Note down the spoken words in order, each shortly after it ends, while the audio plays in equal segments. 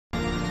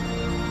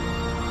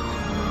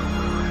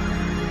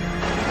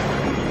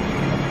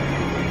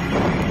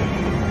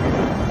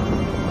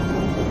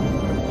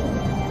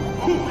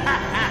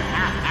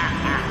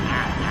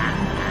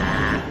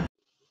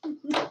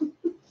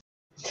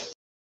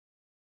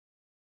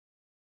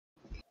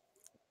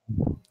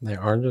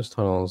There are just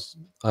tunnels.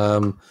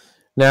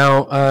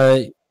 Now,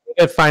 you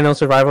get final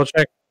survival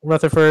check,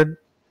 Rutherford,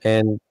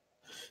 and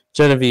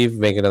Genevieve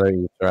make another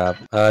eavesdrop.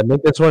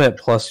 Make this one at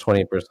plus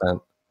 20%.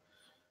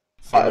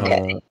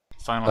 Okay.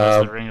 Final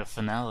has the ring of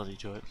finality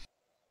to it.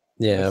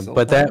 Yeah,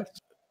 but that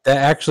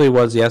actually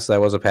was, yes, that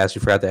was a pass.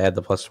 You forgot to add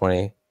the plus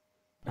 20.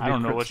 I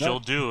don't know what you'll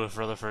do if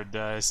Rutherford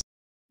dies.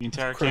 The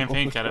entire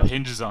campaign kind of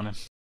hinges on him.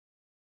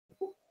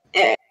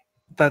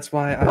 That's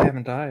why I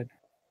haven't died.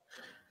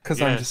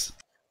 Because I'm just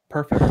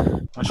perfect.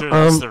 I'm sure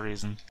that's the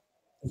reason.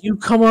 You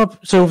come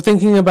up, so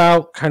thinking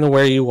about kind of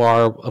where you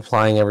are,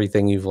 applying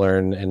everything you've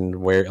learned, and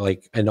where,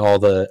 like, and all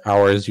the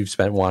hours you've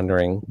spent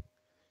wandering.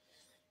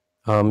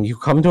 You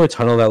come to a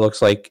tunnel that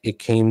looks like it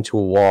came to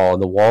a wall,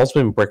 and the wall's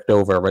been bricked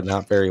over, but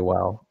not very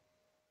well.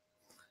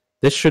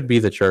 This should be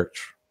the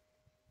church.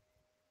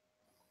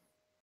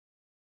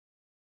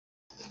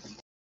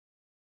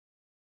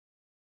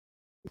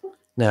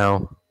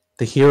 Now,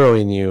 the hero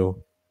in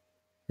you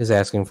is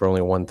asking for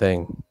only one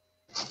thing.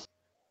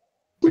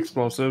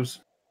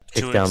 Explosives.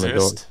 Kick down the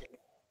door.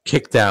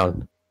 Kick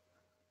down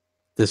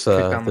this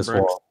this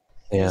wall.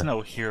 Yeah. There's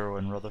no hero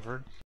in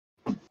Rutherford.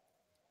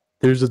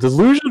 There's a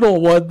delusional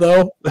one,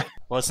 though.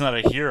 Well, it's not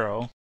a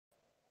hero.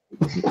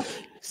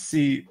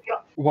 See,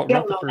 what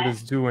Rutherford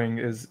is doing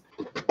is,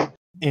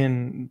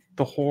 in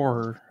the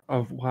horror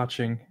of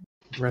watching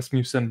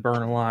Rasmussen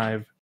burn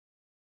alive,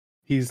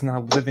 he's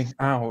now living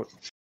out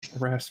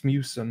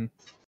Rasmussen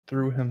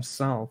through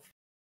himself.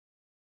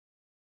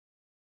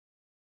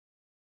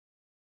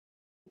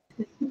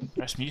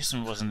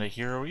 Rasmussen wasn't a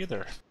hero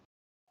either.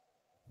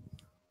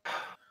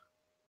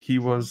 He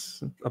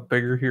was a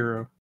bigger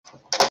hero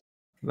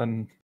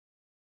than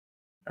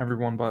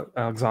everyone but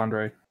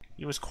Alexandre.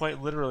 He was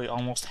quite literally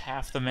almost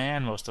half the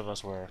man most of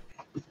us were.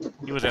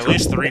 He was at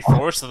least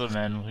 3/4 of the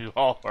men we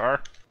all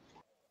are.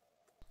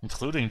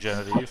 Including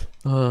Genevieve.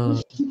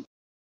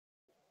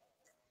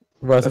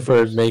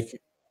 Rutherford, make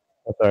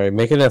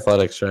an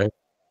athletics check.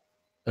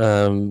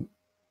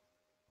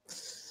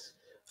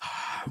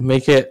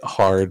 Make it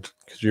hard,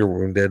 because you're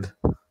wounded.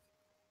 I'm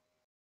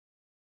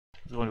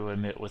going to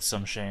admit with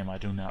some shame I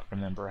do not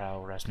remember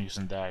how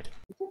Rasmussen died.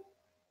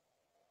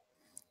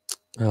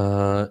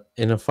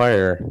 In a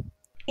fire.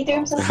 He threw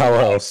himself How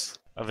else?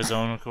 Of his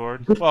own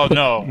accord? Well,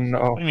 no.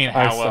 No. What do you mean,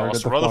 how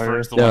else?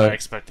 Rutherford's the one I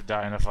expect to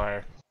die in a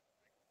fire.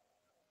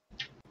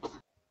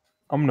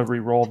 I'm gonna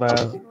re-roll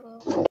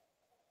that.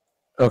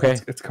 Okay.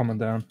 It's coming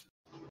down.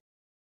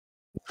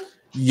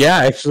 Yeah,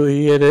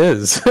 actually, it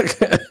is.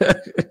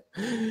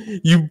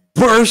 You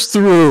burst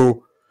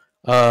through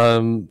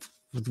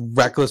with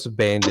reckless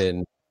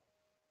abandon,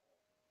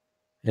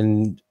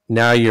 and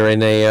now you're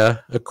in a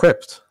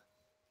crypt.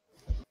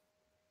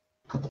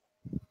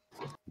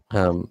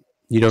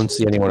 You don't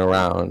see anyone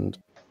around.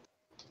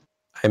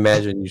 I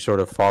imagine you sort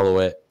of follow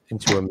it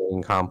into a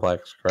main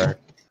complex,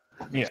 correct?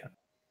 Yeah.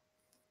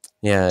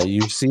 Yeah,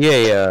 you see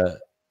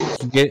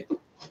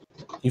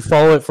you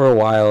follow it for a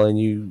while, and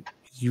you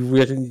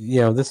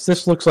know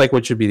this looks like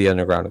what should be the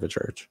underground of a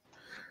church.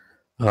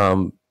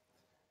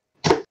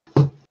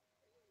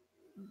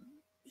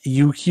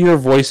 You hear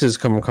voices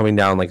coming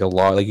down like a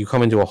lot. Like you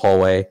come into a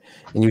hallway,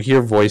 and you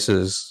hear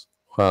voices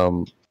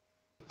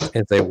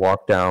as they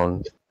walk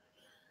down.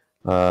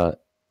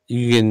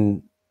 You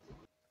can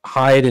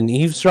hide and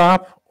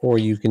eavesdrop, or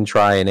you can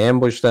try and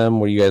ambush them.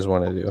 What do you guys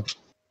want to do?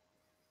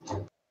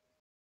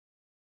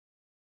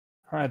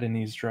 Hide and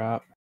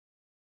eavesdrop.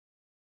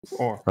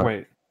 Or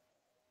wait.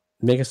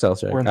 Make a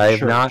stealth check. I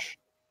have not.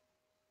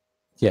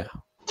 Yeah.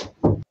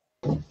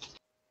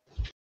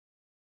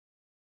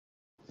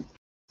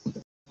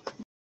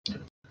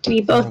 Do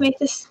you both make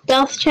the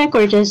stealth check,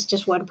 or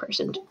just one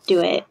person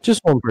do it?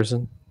 Just one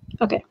person.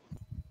 Okay.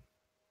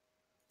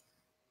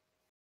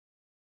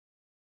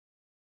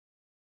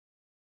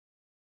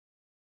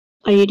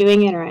 Are you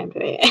doing it, or I'm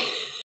doing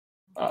it?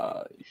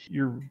 I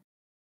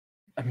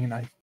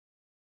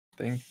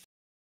think.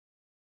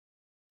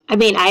 I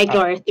mean, I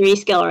ignore 3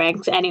 skill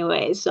ranks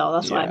anyway, so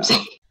that's what I'm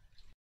saying.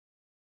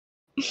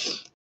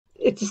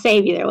 It's the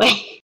same either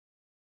way.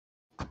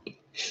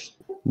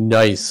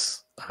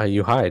 Nice.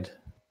 You hide.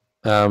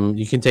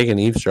 You can take an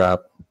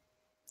eavesdrop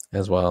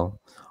as well.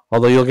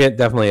 Although you'll get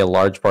definitely a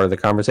large part of the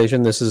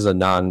conversation. This is a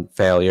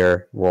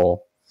non-failure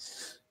roll.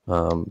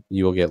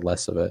 You will get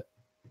less of it.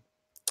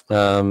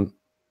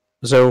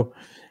 So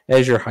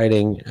as you're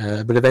hiding,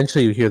 but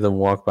eventually you hear them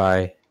walk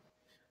by,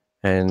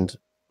 and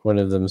one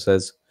of them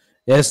says,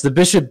 "Yes, the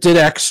bishop did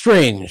act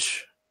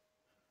strange.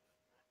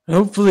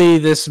 Hopefully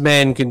this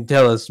man can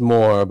tell us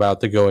more about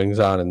the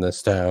goings-on in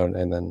this town."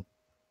 And then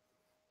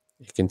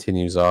it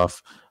continues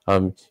off.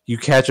 You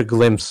catch a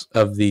glimpse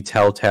of the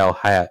telltale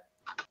hat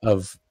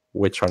of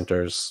witch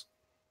hunters.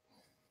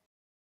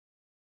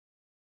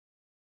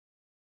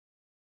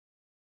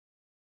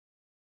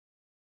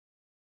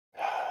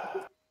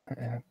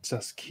 It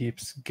just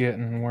keeps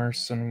getting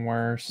worse and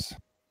worse.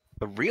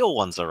 The real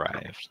ones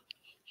arrived.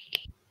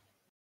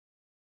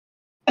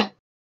 The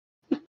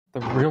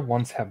real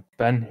ones have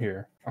been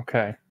here.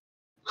 Okay.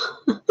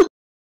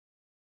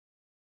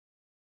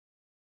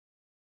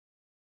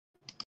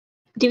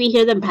 Do we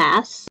hear them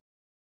pass?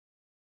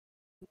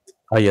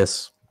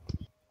 Yes.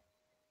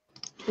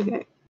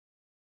 Okay.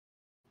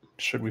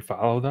 Should we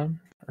follow them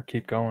or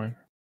keep going?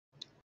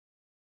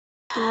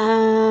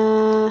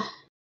 Aren't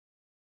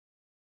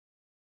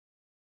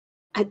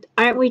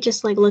we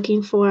just like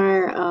looking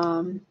for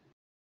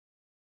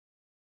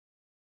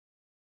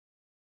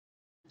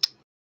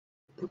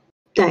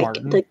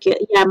Martin.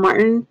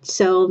 Martin.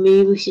 So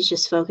maybe we should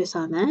just focus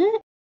on that.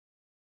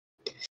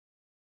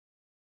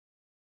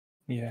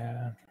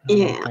 Yeah. I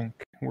Yeah. don't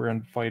think we're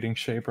in fighting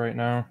shape right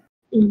now.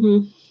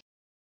 Mm-hmm.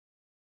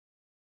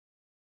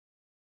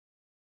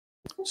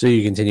 So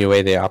you continue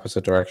away the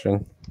opposite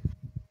direction.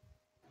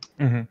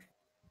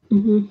 Mm-hmm.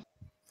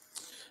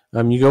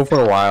 Mm-hmm. You go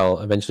for a while.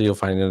 Eventually, you'll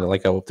find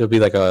there'll be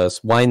like a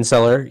wine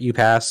cellar you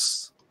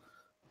pass,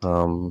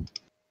 and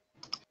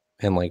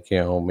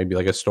maybe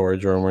like a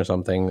storage room or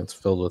something that's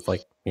filled with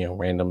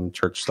random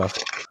church stuff,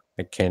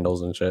 like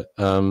candles and shit.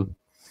 And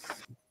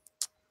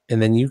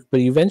then you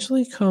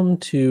eventually come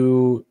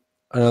to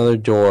another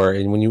door,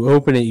 and when you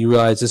open it, you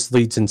realize this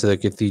leads into the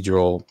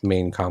cathedral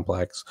main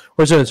complex,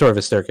 or it's sort of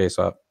a staircase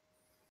up.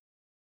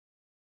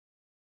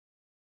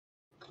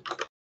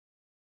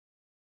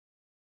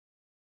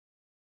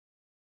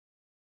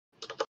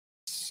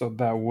 So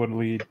that would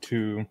lead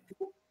to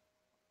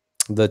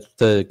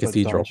The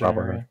cathedral, dungeon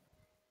probably. area.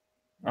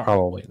 Oh.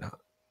 Probably not.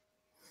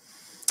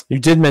 You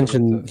did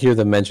hear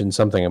them mention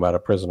something about a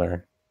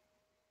prisoner.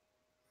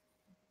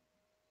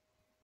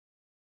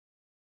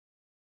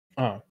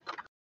 Oh.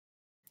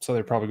 So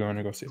they're probably going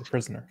to go see the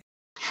prisoner.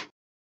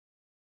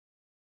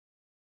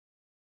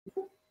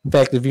 In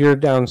fact, if you're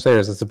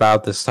downstairs, it's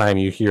about this time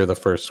you hear the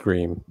first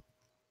scream.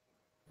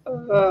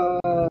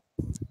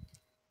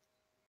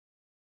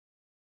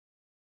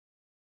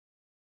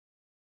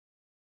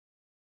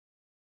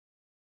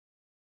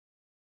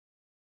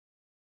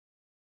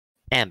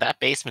 And that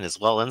basement is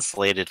well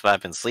insulated if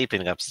I've been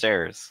sleeping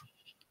upstairs.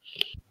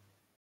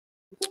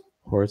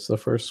 Or it's the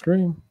first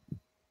scream.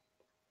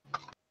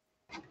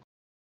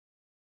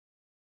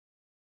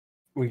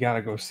 We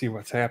gotta go see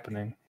what's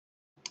happening.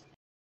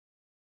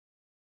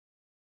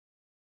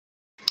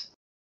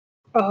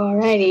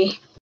 Alrighty.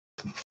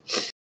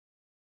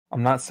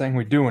 I'm not saying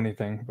we do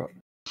anything, but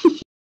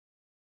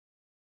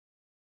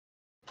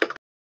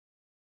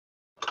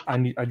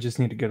I just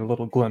need to get a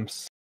little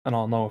glimpse, and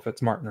I'll know if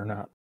it's Martin or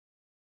not.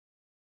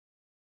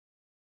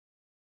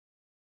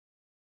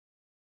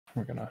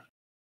 We're gonna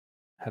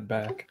head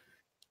back.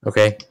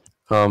 Okay.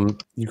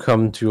 You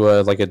come to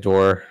a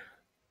door.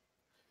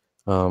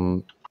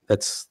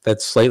 That's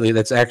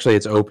actually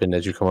it's open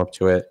as you come up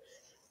to it.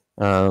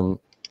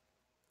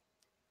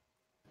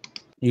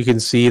 You can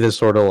see the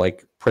sort of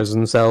like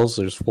prison cells.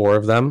 There's 4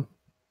 of them,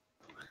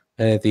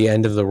 and at the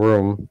end of the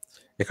room,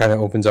 it kind of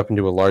opens up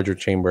into a larger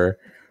chamber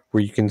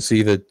where you can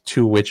see the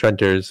 2 witch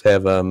hunters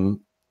have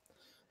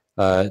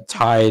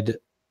tied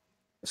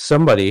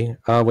somebody.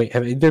 Wait,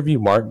 have either of you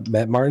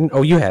met Martin?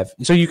 Oh, you have.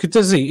 So you could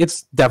just see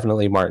it's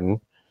definitely Martin.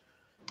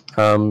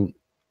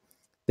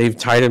 They've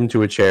tied him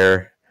to a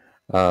chair,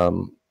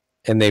 and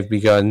they've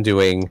begun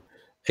doing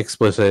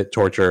explicit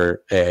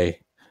torture.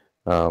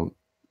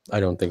 I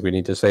don't think we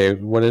need to say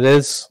what it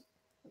is.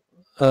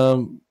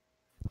 The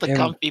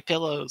comfy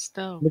pillows.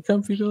 No. The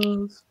comfy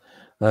pillows.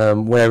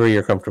 Whatever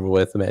you're comfortable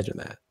with, imagine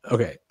that.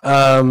 Okay.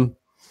 And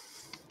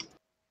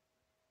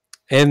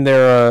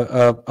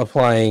they're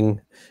applying,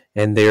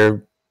 and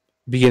they're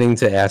beginning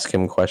to ask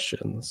him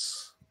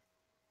questions.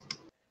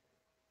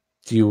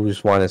 Do you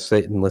just want to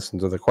sit and listen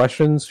to the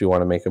questions? Do you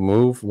want to make a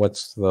move?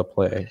 What's the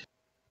play?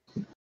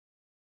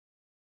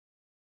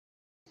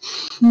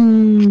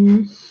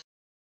 Do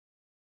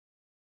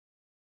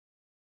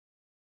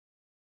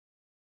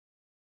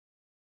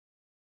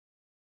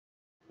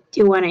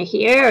you want to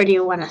hear or do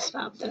you want to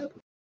stop them?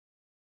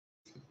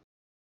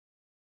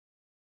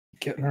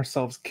 Getting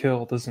ourselves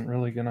killed isn't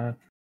really gonna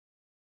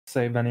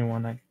save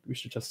anyone. We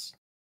should just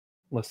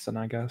listen,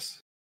 I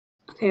guess.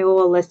 Okay,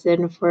 we'll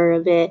listen for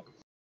a bit.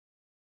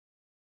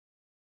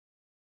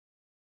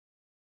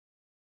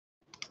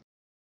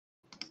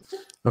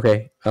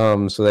 Okay.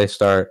 So they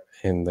start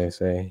and they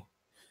say,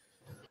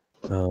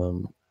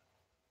 God,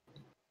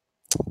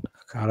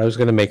 I was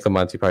gonna make the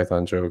Monty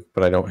Python joke,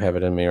 but I don't have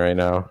it in me right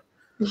now.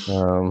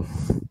 Our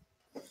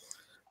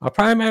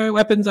primary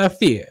weapons are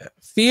fear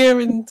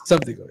and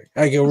something like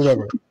I can't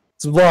remember.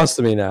 It's lost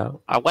to me now.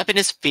 Our weapon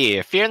is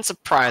fear. Fear and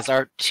surprise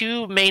are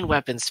 2 main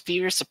weapons.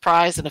 Fear,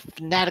 surprise, and a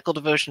fanatical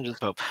devotion to the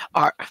Pope.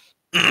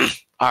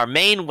 Our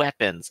main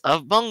weapons,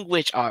 among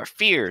which are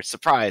fear,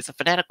 surprise, a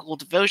fanatical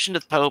devotion to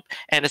the Pope,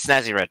 and a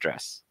snazzy red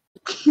dress.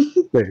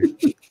 There.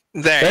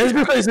 That is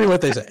precisely what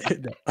they say.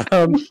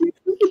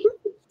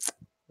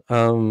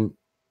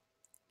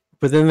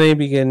 But then they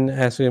begin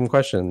asking him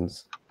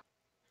questions.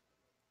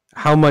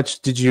 How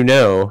much did you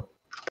know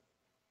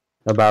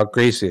about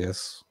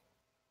Gracius?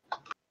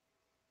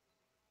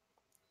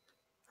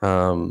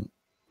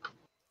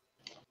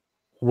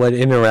 What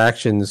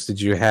interactions did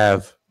you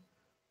have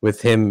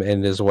with him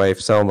and his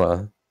wife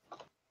Selma?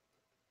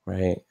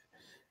 Right?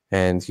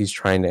 and he's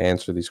trying to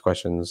answer these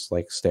questions,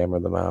 like stammer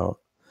them out.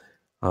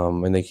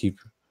 And they keep,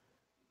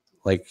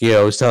 like,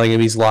 was telling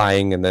him he's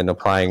lying and then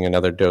applying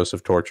another dose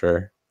of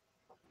torture.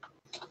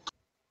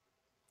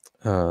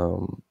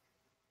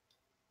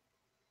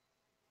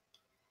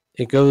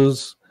 It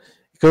goes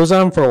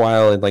on for a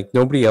while, and like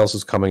nobody else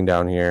is coming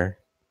down here,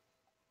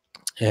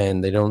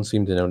 and they don't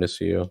seem to notice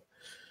you.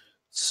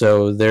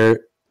 So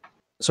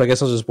I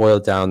guess I'll just boil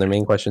it down. Their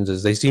main questions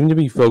is they seem to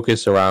be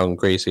focused around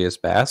Gracious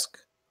Basque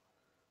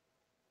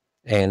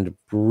and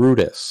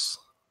Brutus.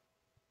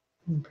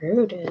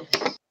 Brutus.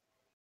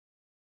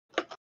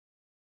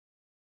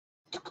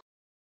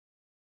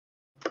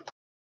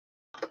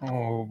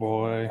 Oh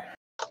boy.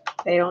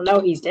 They don't know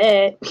he's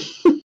dead.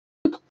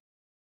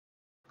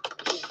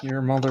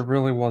 Your mother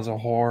really was a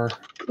whore.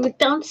 But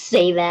don't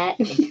say that.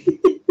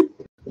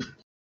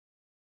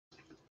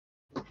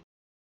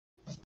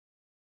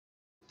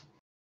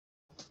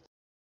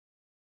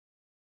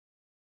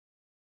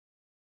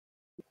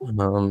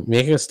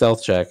 Make a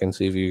stealth check and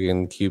see if you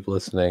can keep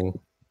listening.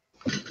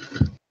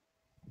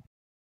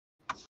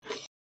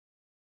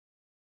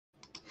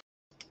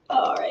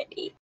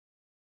 Alrighty.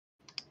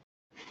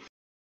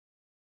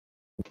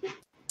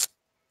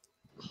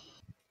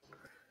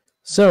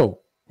 So,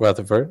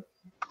 Rutherford,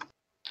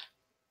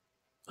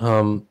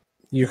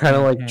 you're kind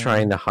of like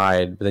trying to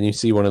hide, but then you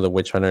see one of the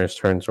witch hunters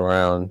turns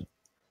around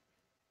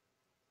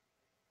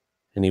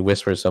and he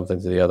whispers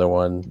something to the other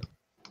one,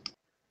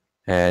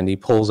 and he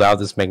pulls out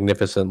this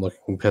magnificent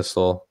looking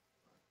pistol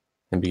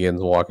and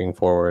begins walking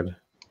forward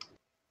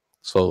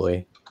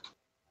slowly.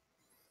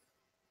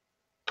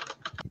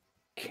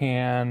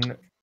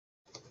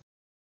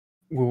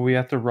 Will we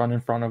have to run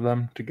in front of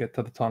them to get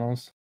to the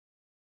tunnels?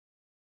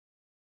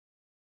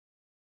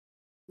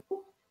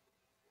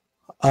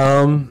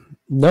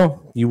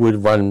 No, you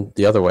would run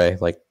the other way.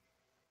 Like,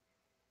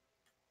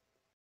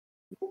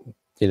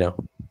 they're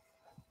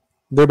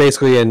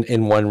basically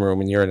in one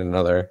room and you're in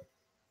another.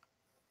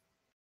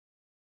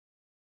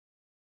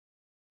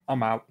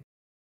 I'm out.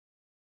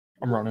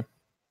 I'm running.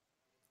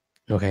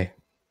 Okay.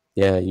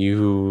 Yeah,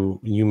 you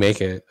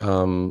make it.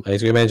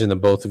 As you imagine, the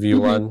both of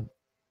you run.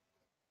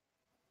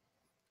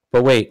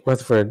 But wait,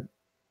 Rutherford,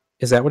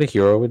 is that what a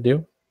hero would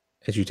do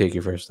as you take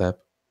your first step?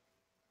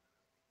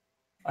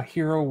 A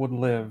hero would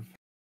live.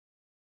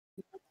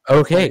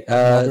 Okay.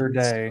 Another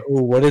day.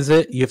 So what is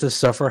it? You have to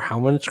suffer how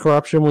much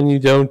corruption when you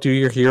don't do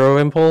your hero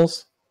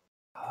impulse?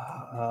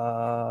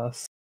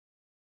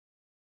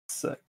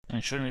 Sick.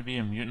 And shouldn't he be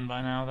a mutant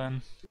by now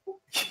then?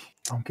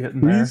 I'm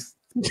getting there.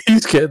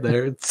 He's getting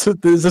there.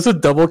 Is this a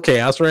double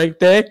chaos rank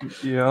day?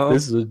 Yeah.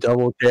 This is a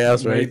double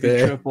chaos rank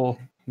day. Triple.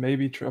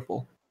 Maybe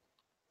triple.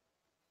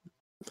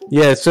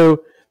 Yeah,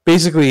 so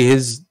basically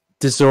his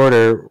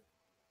disorder,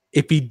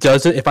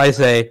 if I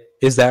say,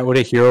 is that what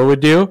a hero would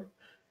do?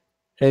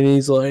 And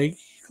he's like,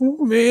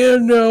 oh,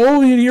 man,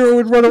 no, a hero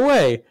would run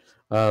away.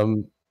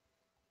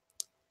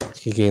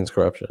 He gains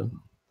corruption.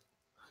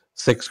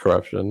 6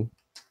 corruption.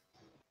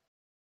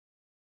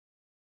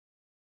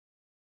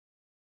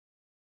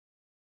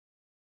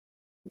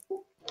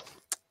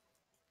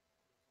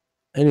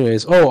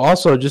 Anyways,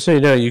 also, just so you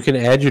know, you can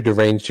add your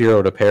deranged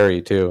hero to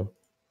parry, too.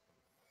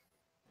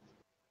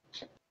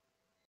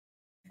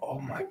 Oh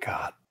my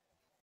god.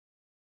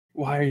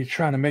 Why are you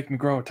trying to make me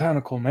grow a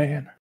tentacle,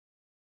 man?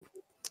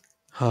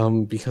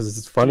 Because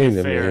it's funny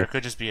to me. It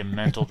could just be a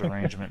mental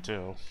derangement,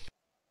 too.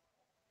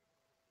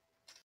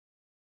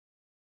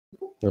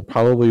 There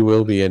probably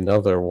will be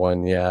another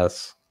one,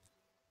 yes.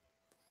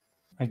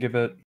 I give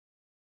it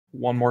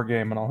one more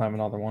game and I'll have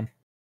another one.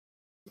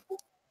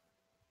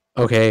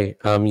 Okay,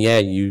 yeah,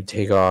 you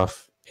take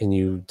off and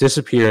you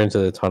disappear into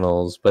the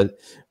tunnels, but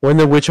when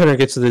the witch hunter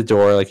gets to the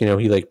door,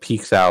 he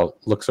peeks out,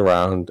 looks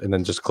around, and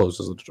then just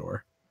closes the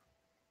door.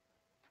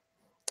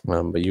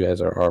 But you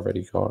guys are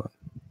already gone.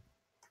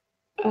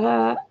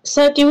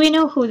 So do we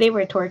know who they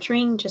were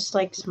torturing? Just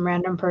like some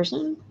random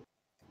person?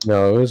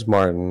 No, it was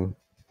Martin.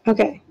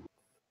 Okay.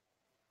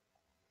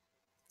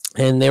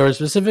 And they were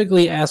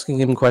specifically asking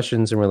him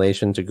questions in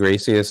relation to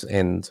Gracious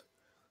and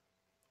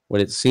what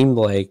it seemed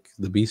like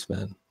the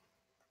Beastmen.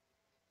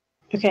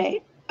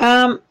 Okay.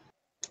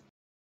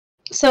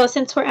 So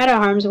since we're out of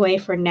harm's way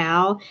for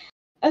now,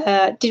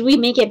 did we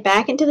make it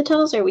back into the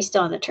tunnels, or are we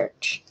still in the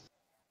church?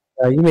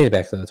 You made it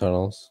back to the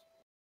tunnels.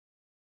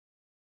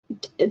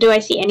 Do I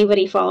see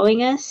anybody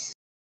following us?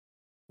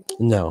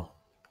 No.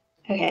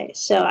 Okay,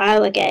 so I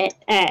look at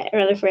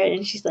Rutherford,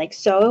 and she's like,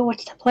 so,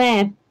 what's the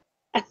plan?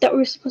 I thought we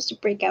were supposed to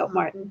break out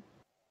Martin.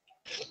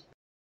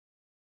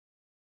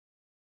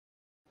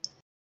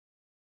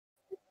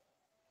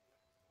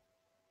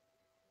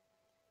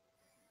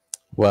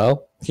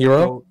 Well,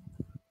 hero?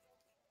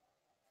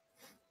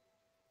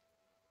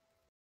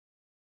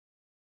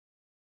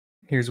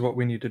 Here's what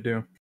we need to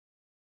do.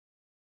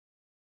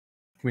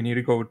 We need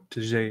to go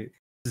to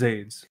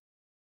Zade's,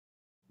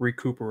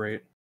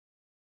 recuperate,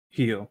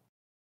 heal,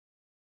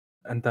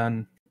 and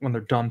then when they're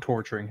done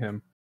torturing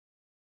him,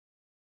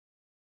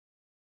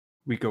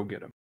 we go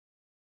get him.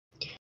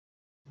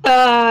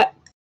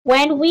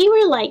 When we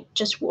were like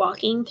just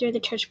walking through the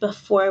church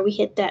before we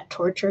hit that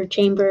torture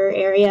chamber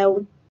area,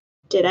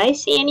 did I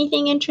see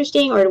anything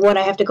interesting, or would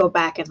I have to go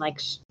back and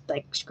like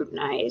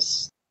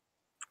scrutinize?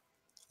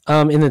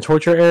 In the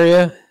torture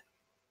area,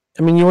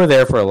 I mean, you were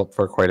there for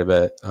quite a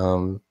bit.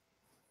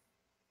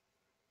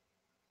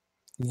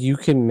 You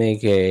can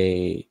make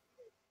an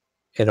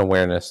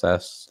awareness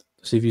test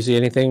to see if you see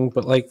anything,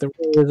 but like there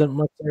really isn't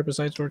much there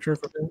besides torture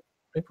for them.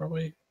 They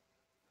probably.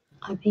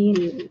 I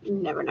mean, you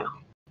never know.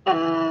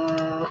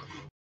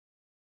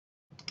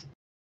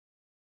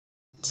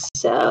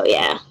 So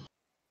yeah.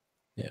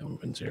 Yeah,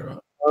 1-0.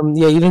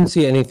 Yeah, you didn't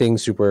see anything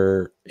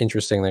super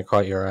interesting that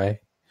caught your eye.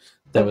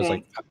 That was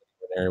like an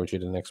area which you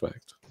didn't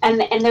expect. And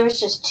there was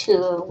just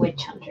 2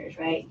 witch hunters,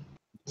 right?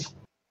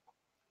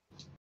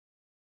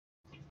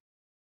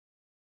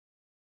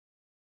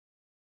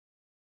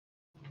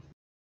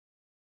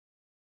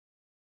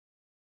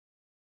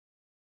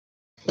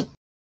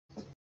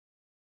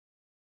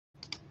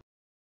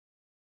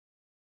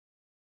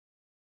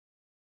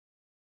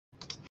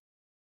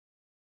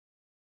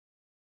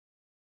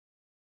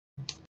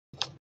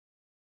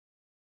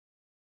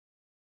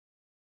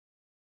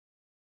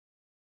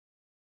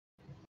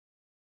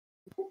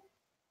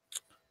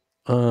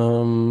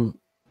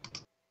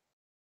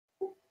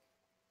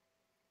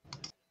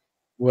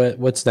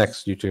 What's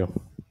next, you two?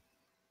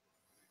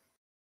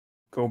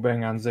 Go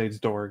bang on Zaid's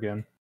door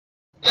again.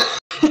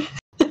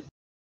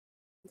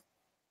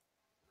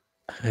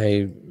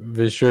 I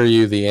assure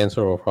you the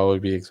answer will probably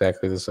be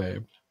exactly the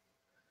same.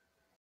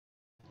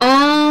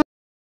 Um,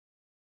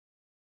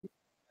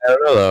 I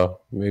don't know,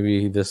 though.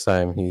 Maybe this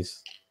time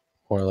he's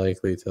more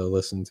likely to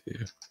listen to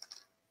you.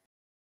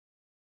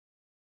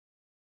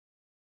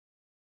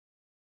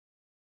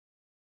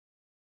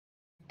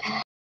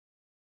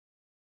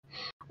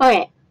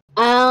 okay.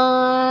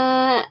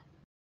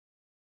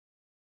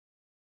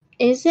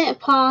 Is it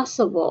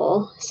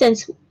possible,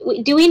 since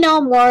do we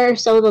know more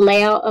so the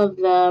layout of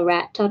the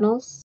rat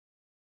tunnels?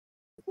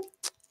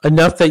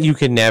 Enough that you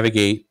can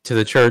navigate to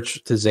the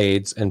church, to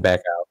Zaid's, and back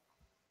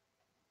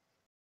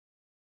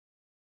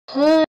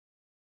out.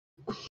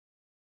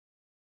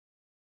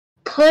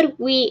 Could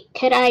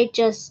I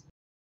just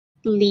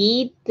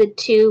lead the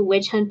 2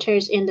 witch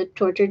hunters in the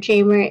torture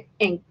chamber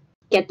and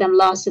get them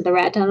lost in the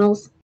rat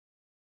tunnels?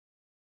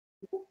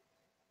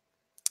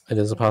 It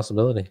is a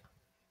possibility.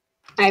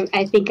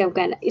 I think I'm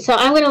gonna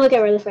look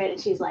at Rutherford, and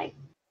she's like,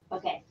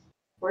 okay,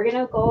 we're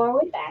gonna go our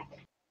way back.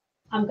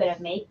 I'm gonna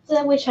make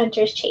the witch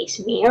hunters chase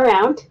me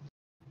around,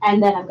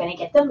 and then I'm gonna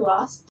get them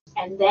lost,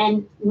 and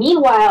then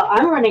meanwhile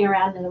I'm running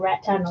around in the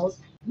rat tunnels.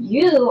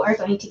 You are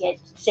going to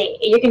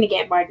you're gonna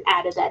get Martin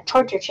out of that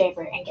torture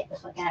chamber and get the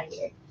fuck out of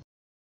here.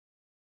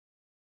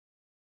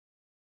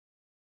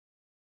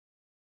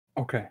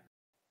 Okay.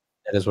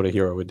 That is what a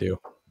hero would do.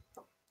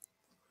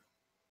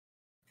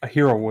 A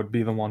hero would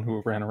be the one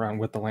who ran around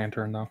with the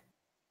lantern, though.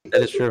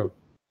 That is true.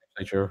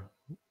 Actually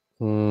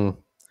true.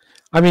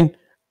 I mean,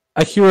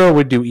 a hero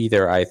would do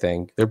either, I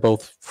think. They're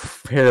both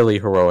fairly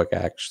heroic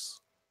acts.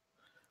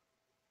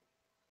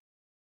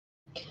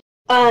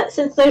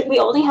 Since we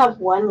only have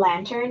one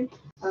lantern,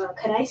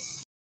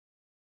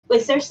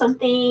 was there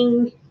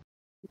something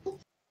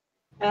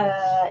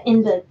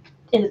in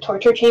the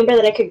torture chamber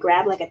that I could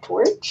grab, like a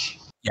torch?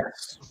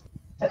 Yes.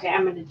 Okay,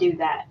 I'm gonna do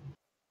that.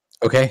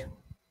 Okay.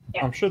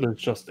 Yeah. I'm sure there's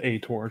just a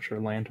torch or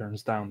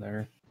lanterns down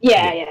there.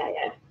 Yeah.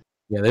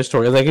 Yeah, there's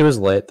torch. Like, it was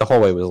lit. The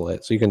hallway was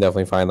lit, so you can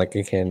definitely find like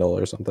a candle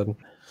or something.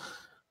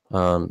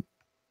 And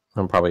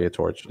probably a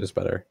torch is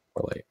better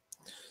or light.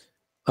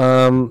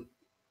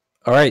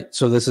 All right.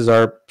 So this is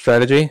our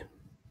strategy.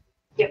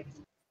 Yep.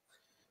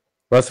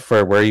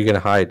 Rutherford, where are you going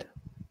to hide?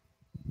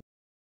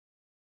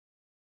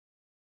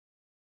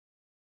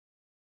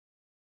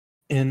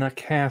 In a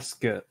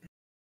casket.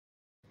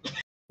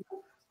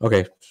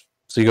 Okay.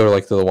 So you go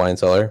to the wine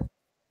cellar.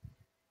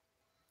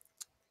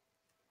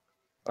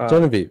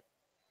 Genevieve,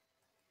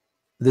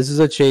 this is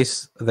a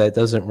chase that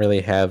doesn't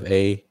really has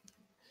a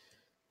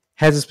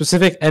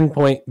specific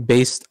endpoint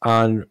based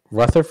on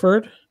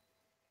Rutherford.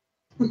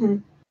 Mm-hmm.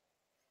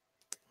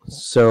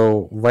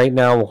 So right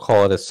now we'll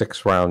call it a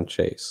 6-round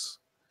chase.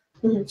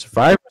 Mm-hmm.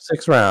 Survive for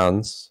 6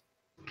 rounds,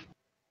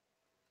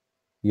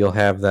 you'll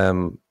have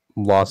them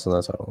lost in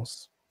the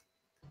tunnels.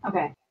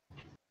 Okay.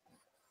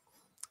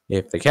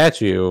 If they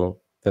catch you,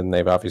 then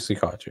they've obviously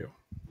caught you.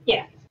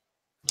 Yeah,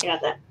 I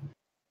got that.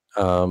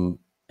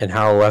 And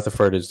how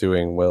Rutherford is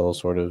doing will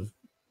sort of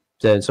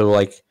then. So,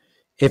 like,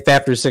 if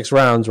after 6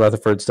 rounds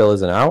Rutherford still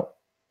isn't out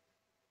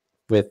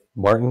with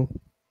Martin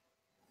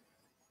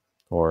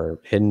or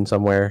hidden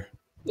somewhere,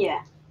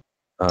 Yeah.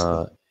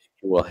 you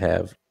will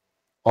have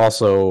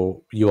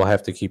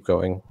to keep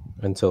going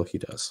until he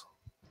does.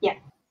 Yeah.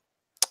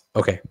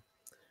 Okay.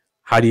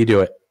 How do you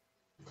do it?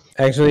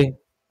 Actually,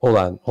 hold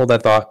on. Hold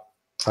that thought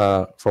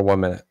for 1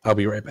 minute. I'll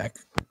be right back.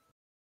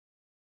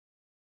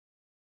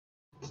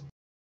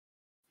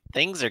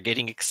 Things are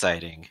getting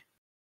exciting.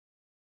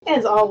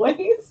 As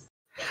always.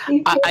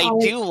 I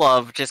do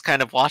love just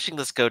kind of watching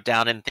this go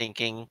down and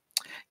thinking,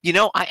 You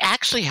know, I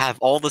actually have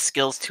all the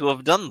skills to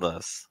have done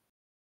this.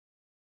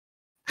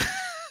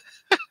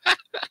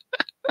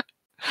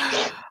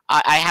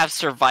 I have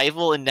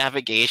survival and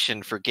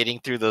navigation for getting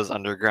through those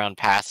underground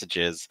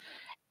passages,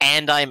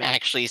 and I'm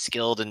actually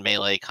skilled in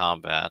melee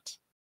combat.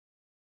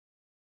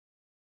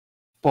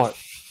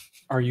 But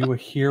are you a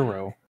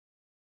hero?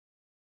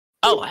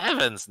 Oh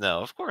heavens, no!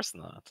 Of course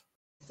not.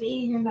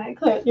 See,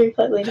 you're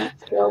clearly not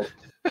skilled.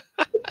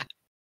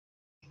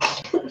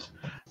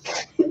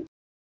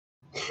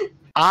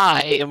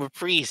 I am a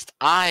priest.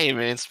 I am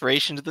an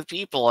inspiration to the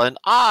people, and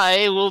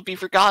I will be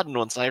forgotten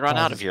once I run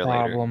out of Causes here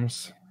later.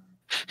 problems.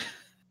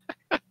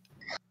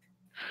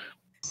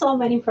 So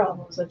many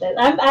problems with it.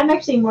 I'm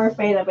actually more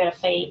afraid I'm gonna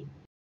faint.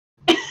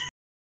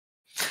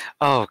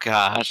 Oh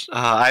gosh,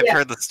 I've Yeah.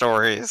 heard the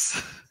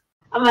stories.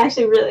 I'm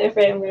actually really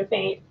afraid I'm gonna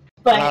faint.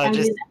 But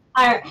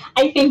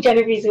I think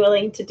Genevieve's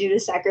willing to do the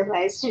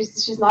sacrifice.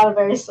 She's not a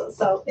very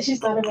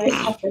she's not a very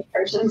selfish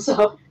person.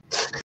 So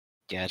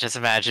Yeah, just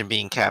imagine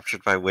being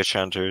captured by witch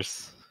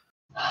hunters.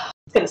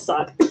 it's gonna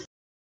suck.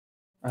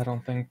 I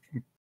don't think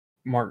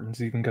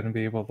Martin's even going to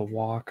be able to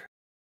walk.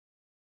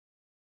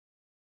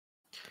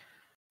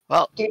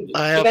 Well, You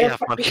I hope better you have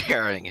fun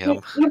carrying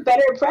him. You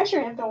better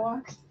pressure him to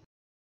walk.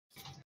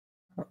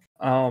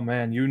 Oh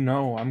man, you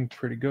know I'm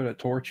pretty good at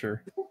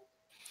torture. You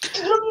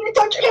don't need to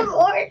torture him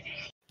more.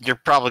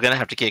 You're probably gonna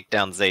have to kick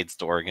down Zaid's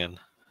door again.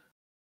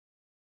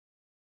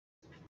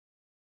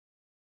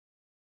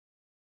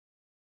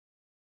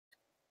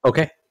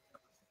 Okay.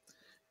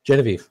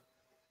 Genevieve.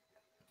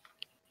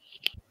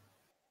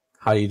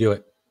 How do you do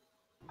it?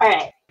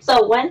 Alright,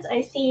 so once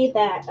I see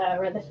that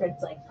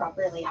Rutherford's like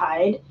properly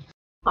hide,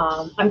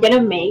 I'm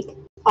gonna make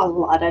a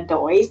lot of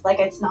noise. Like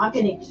it's not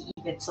gonna be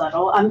even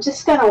subtle. I'm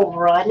just gonna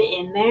run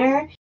in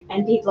there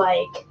and be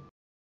like,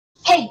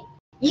 "Hey,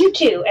 you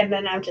two!" And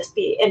then just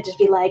be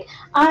like,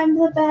 "I'm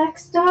the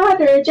Back's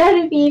daughter,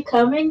 Genevieve.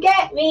 Come and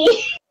get me."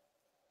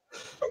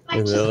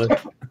 And they're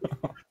like,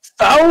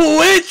 "Foul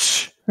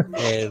witch!"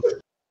 And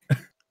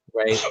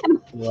right,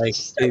 like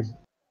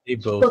they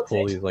both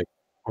pull these like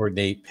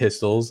ornate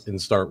pistols and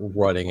start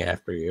running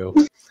after you.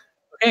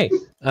 Okay,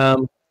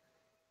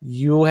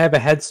 you have a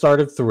head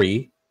start of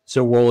 3,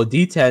 so roll a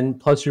d10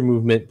 plus your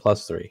movement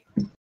plus 3.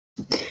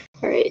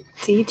 Alright,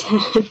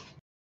 D10.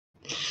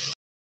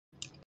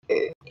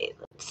 Alright,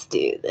 let's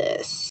do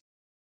this.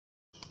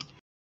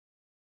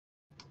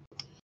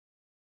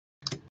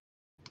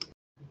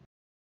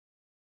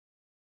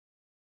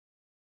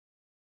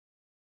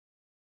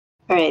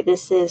 Alright,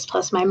 this is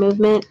plus my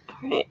movement.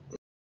 Alright.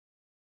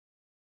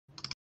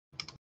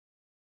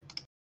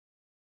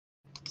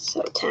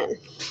 So 10.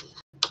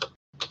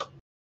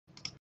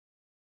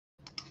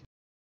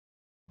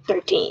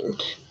 13.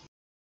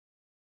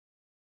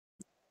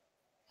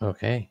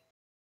 Okay.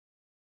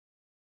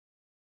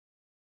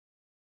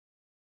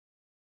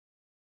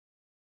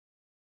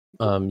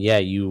 Yeah,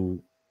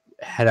 you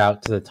head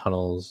out to the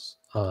tunnels.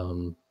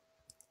 Actually,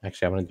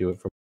 I'm gonna do it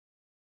for.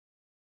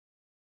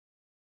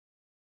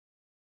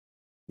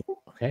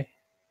 Okay.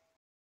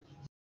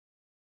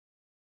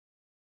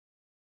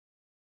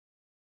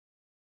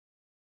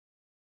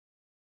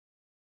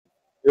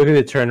 Look at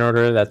the turn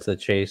order. That's the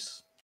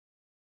chase.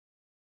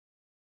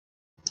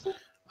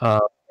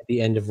 At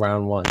the end of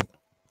round 1.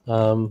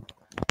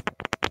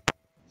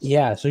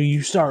 Yeah, so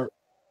you start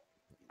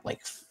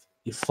like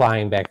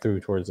flying back through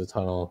towards the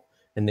tunnel,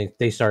 and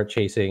they start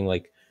chasing.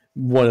 Like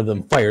one of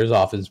them fires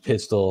off his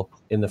pistol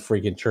in the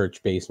freaking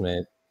church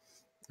basement.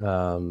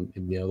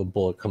 The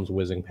bullet comes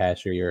whizzing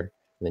past your ear,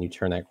 and then you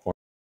turn that corner.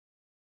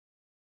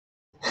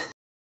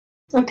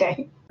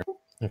 Okay.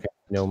 Okay,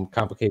 no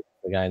complications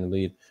for the guy in the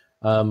lead.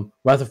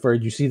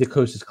 Rutherford, you see the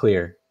coast is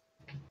clear.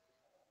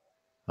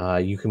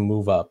 You can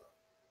move up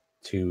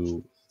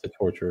to the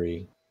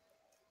tortury.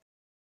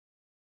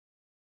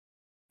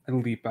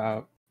 And leap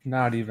out.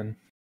 Not even.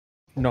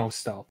 No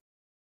stealth.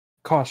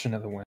 Caution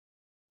of the wind.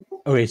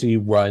 Okay, so you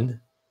run.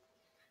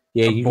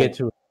 Yeah, A you bolt. get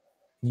to.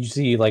 You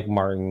see, like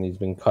Martin, he's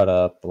been cut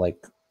up.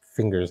 Like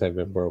fingers have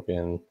been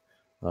broken.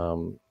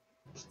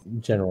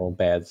 General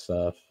bad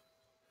stuff.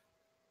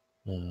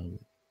 You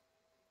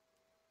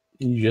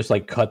just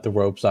like cut the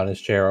ropes on his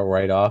chair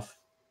right off.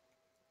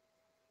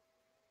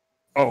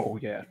 Oh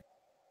yeah.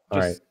 All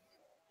right. Just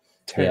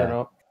tear it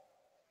up.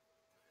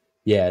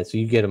 Yeah, so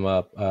you get him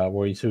up.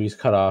 So he's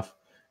cut off,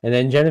 and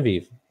then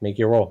Genevieve, make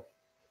your roll.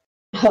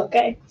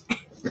 Okay.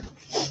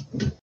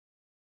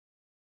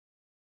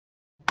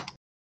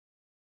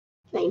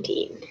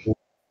 19.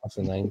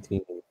 Also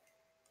 19.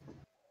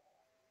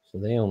 So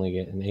they only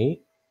get an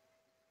 8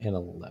 and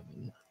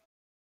 11.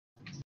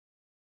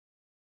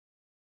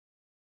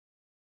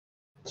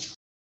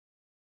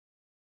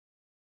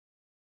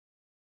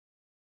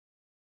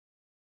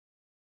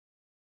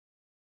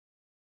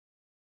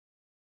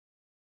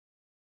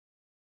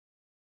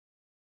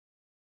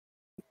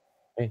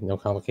 Okay, no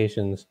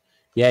complications.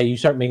 Yeah, you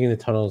start making the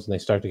tunnels and they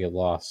start to get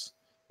lost.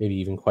 Maybe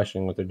even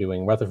questioning what they're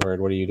doing.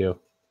 Rutherford, what do you do?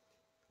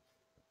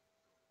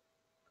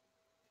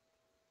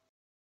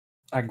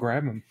 I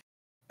grab him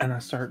and I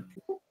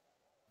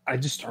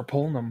just start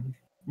pulling him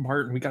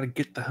Martin, we gotta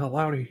get the hell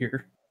out of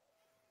here.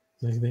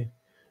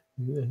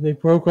 They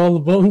broke all the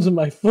bones in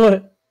my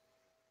foot.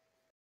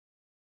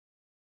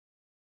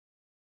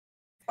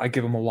 I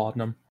give him a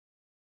laudanum.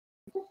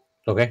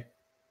 Okay.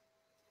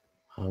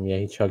 Yeah,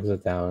 he chugs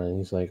it down and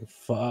he's like,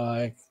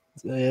 fuck.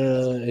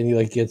 And he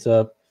like gets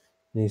up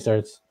and he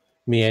starts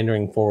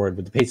meandering forward,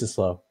 but the pace is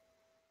slow.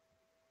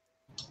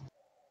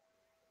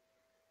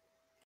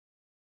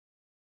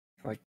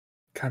 Like,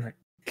 kind of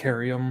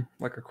carry him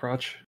like a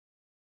crutch.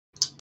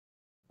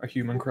 A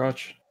human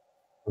crutch.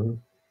 Mm-hmm.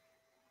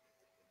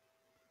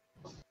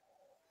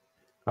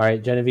 All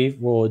right,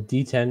 Genevieve, roll a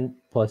d10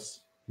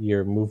 plus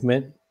your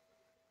movement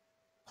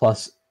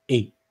plus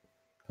 8.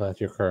 So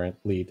that's your current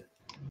lead.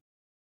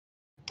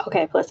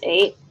 Okay, plus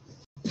 8.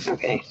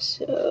 Okay,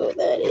 so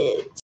that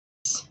is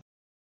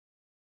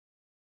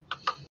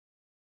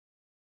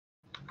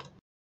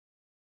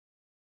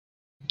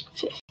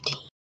 15.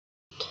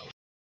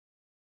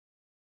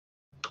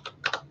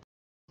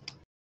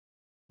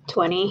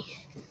 20.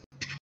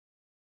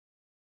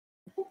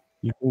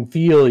 You can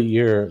feel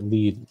your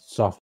lead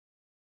soften.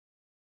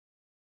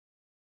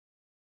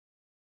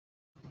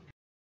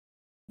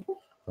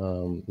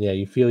 Yeah,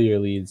 you feel your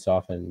lead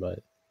soften,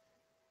 but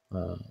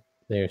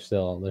they're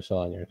still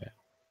on your tail.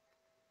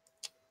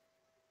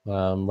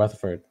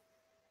 Rutherford,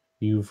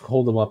 you've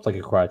hold them up like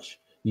a crutch.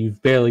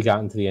 You've barely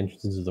gotten to the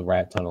entrances of the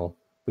rat tunnel,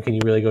 but can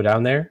you really go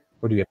down there,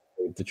 or do you have to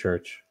brave the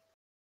church?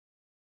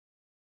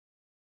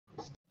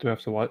 Do I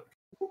have to what?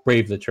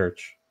 Brave the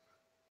church.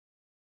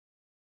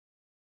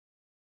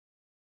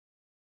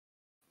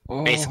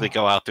 Basically,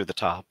 go out through the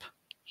top.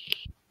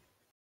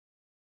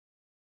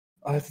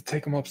 I have to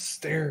take him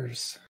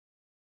upstairs.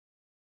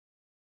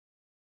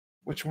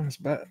 Which one is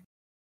better?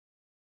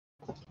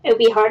 It would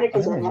be harder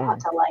because I then don't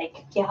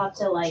you have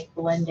to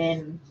blend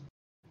in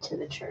to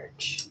the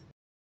church.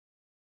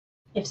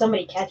 If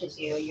somebody catches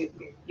you,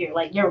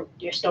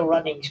 you're still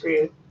running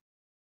screwed,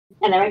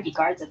 and there might be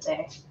guards up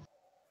there.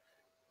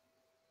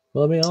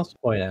 Well, let me also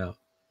point out: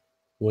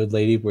 would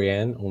Lady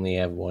Brienne only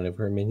have one of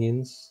her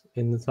minions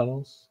in the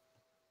tunnels?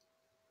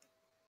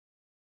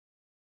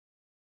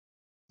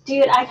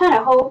 Dude, I kind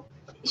of hope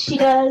she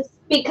does,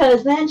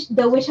 because then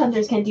the witch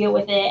hunters can deal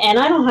with it, and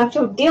I don't have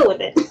to deal with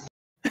it.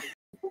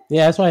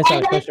 Yeah, that's why I saw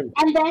a question.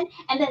 And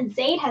then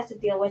Zayd has to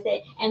deal with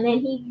it, and then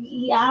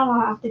I don't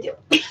have to do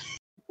it.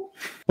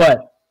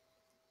 But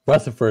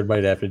Rutherford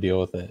might have to deal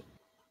with it.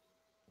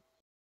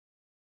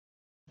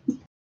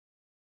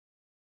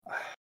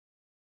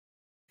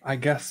 I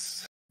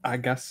guess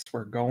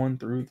we're going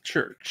through the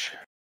church.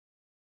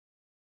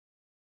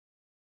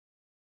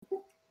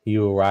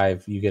 You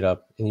arrive, you get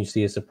up, and you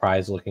see a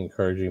surprised-looking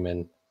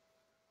clergyman.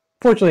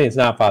 Fortunately, it's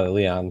not Father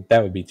Leon.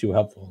 That would be too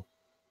helpful.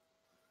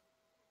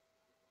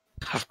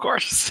 Of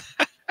course.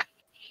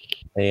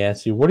 They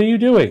ask you, "What are you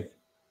doing?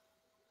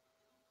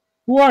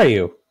 Who are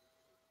you?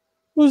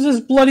 Who's this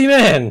bloody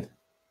man?"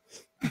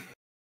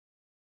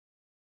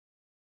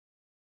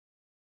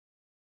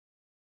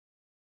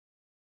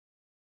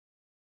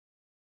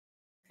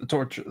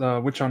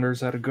 The witch hunters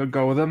had a good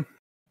go with him,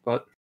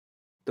 but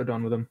they're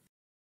done with him.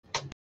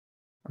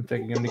 I'm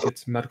taking him to get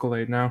some medical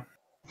aid now.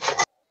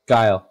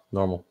 Guile,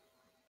 normal.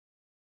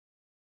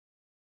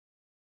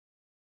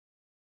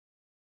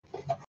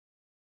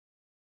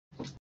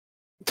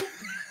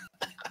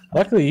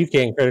 Luckily, you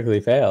can't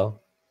critically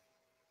fail.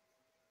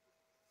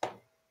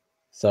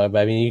 So,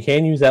 I mean, you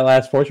can use that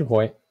last fortune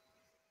point.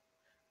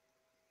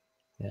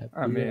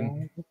 I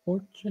mean,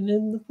 fortune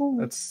in the pool.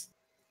 That's.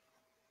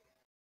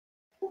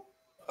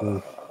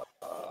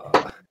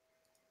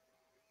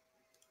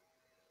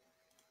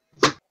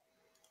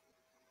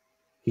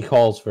 He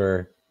calls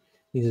for.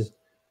 He says,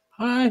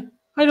 I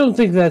don't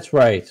think that's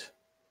right.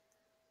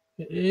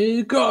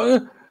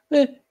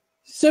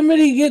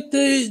 Somebody get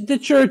the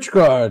church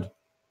guard."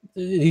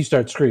 He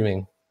starts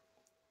screaming.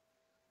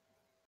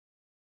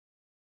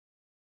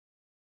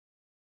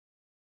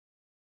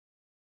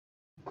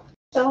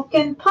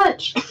 Falcon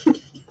punch.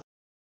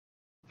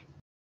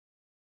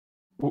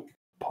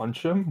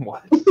 Punch him?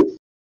 What?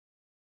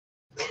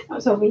 I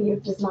was hoping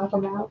you'd just knock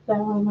him out. But I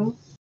don't know.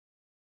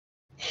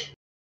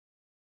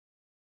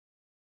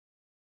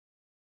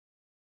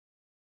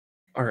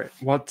 All right.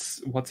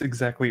 What's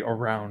exactly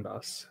around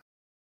us?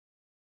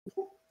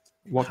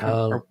 What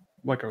kind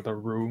are the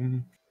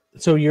room?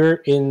 So you're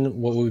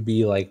in what would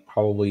be like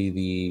probably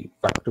the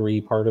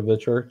rectory part of the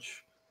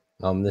church.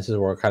 This is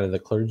where kind of the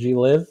clergy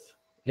live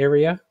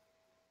area.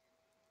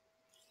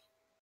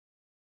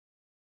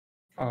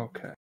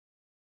 Okay.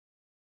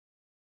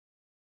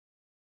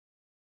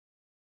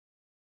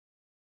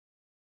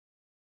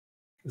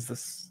 Is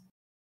this...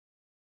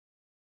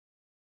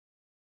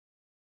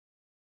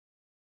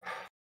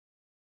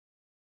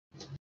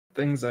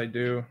 Things I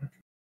do.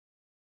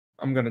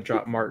 I'm gonna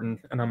drop Martin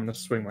and I'm gonna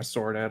swing my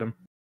sword at him.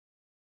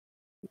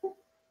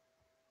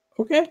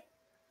 Okay.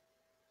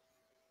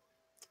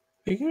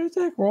 Make an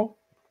attack roll.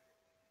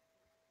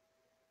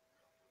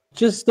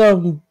 Just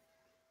go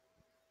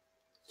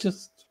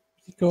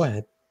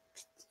ahead.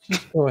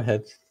 Just go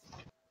ahead.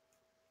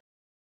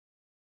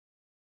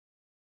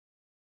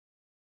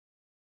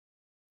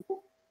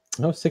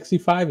 No,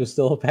 65 is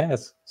still a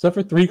pass.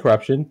 Suffer 3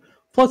 corruption,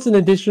 plus an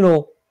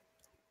additional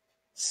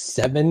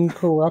 7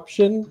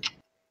 corruption.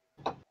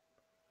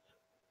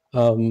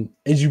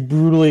 As you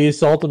brutally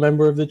assault a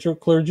member of the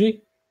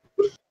clergy.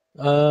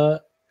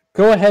 Go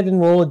ahead and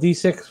roll a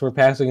d6 for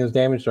passing his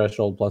damage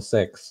threshold plus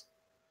 6.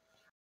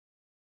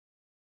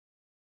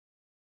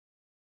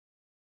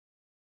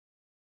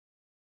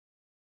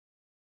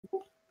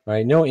 All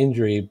right, no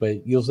injury,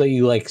 but you'll say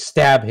you like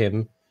stab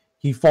him.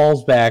 He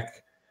falls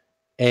back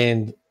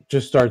and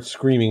just starts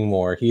screaming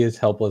more. He is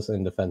helpless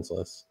and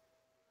defenseless.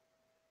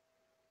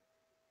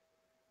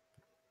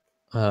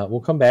 We'll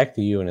come back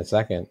to you in a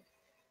second.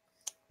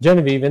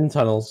 Genevieve in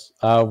tunnels.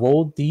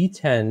 Roll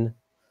d10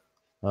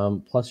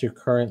 plus your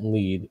current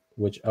lead,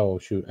 which, oh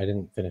shoot, I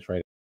didn't finish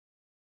right.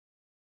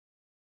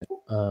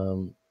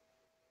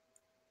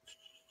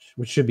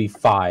 Which should be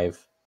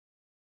 5.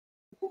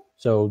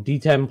 So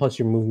d10 plus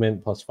your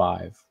movement plus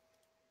 5.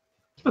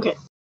 Okay.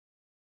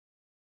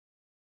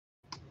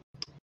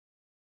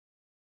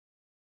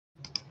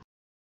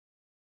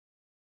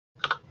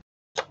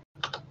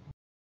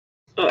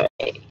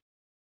 Alright.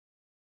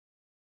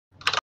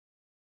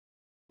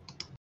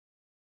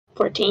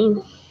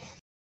 14.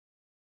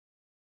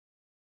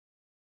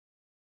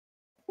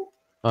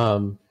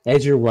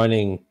 As you're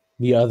running,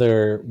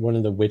 one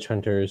of the witch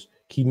hunters,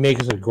 he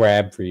makes a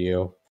grab for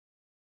you.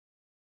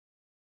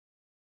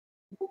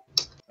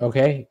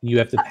 Okay, you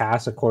have to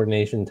pass a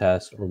coordination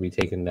test or be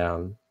taken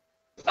down.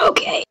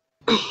 Okay.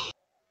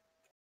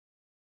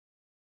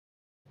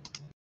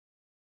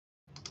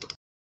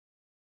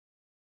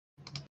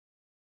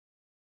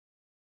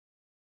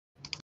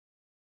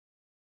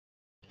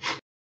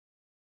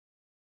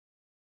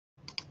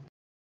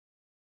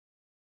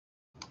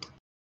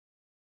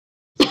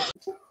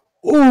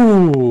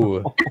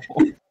 Ooh!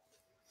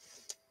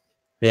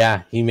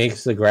 Yeah, he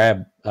makes the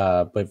grab,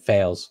 but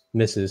fails,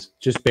 misses,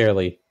 just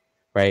barely,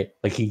 right?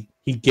 Like he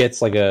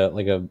gets like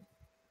a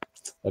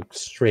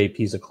stray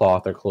piece of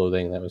cloth or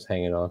clothing that was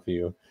hanging off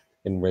you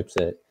and rips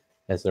it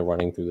as they're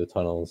running through the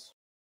tunnels.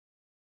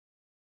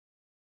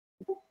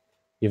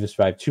 You have to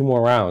survive 2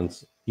 more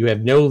rounds. You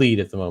have no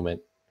lead at the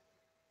moment.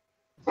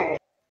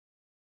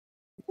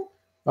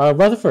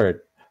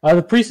 Rutherford,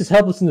 the priest is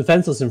helpless and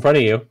defenseless in front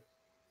of you.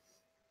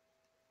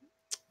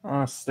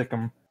 Stick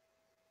him.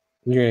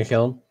 You're gonna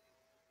kill him?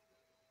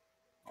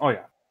 Oh,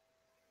 yeah.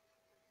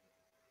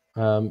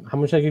 How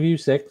much I give you?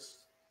 6?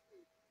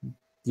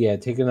 Yeah,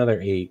 take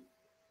another 8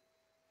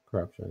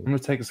 corruption. I'm going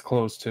to take his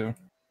clothes, too.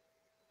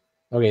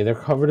 Okay, they're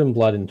covered in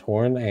blood and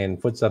torn,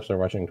 and footsteps are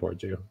rushing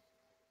towards you.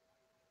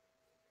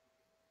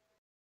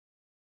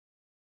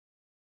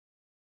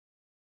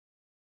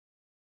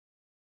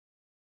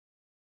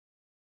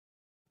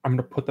 I'm going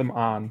to put them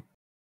on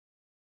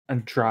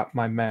and drop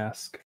my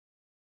mask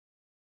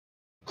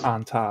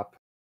on top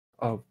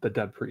of the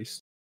dead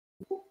priest.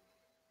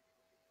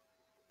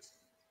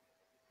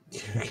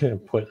 You're gonna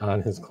put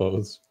on his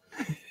clothes.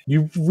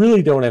 You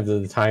really don't have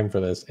the time for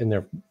this, and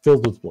they're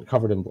filled with blood,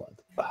 covered in blood.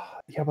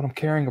 Yeah, but I'm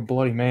carrying a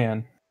bloody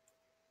man.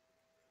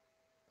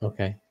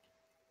 Okay.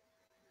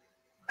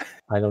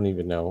 I don't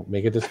even know.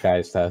 Make a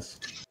disguise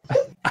test.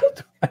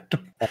 I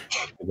don't,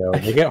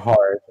 Make it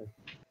hard.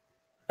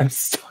 I'm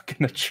stuck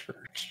in a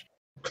church.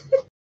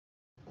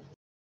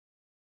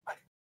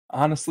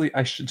 Honestly,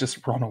 I should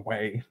just run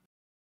away.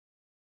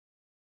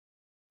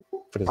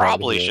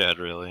 Probably should,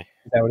 really.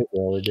 Is that what it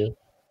really do?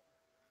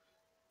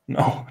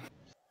 No.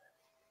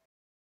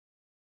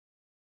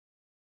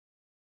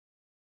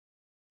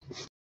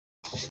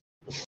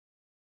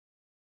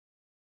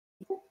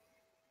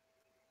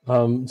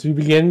 So you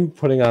begin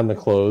putting on the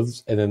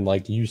clothes, and then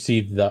like you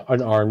see the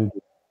unarmed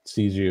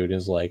sees you and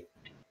is like,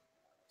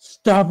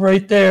 "Stop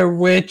right there,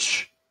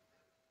 witch!"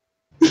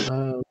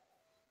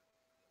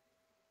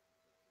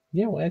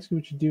 Yeah, we'll ask you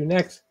what you do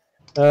next.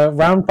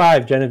 Round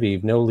 5,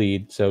 Genevieve, no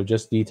lead, so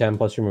just D10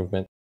 plus your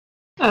movement.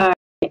 Alright.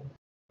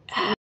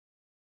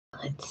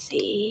 Let's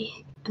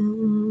see.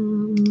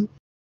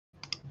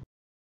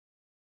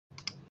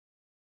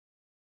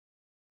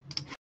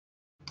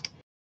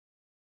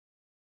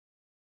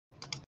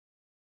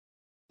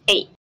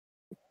 8.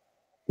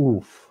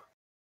 Oof.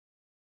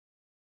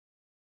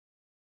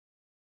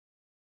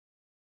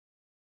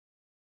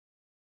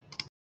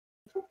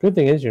 Good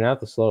thing is you're not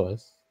the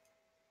slowest,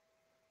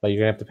 but you're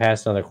gonna have to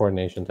pass another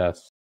coordination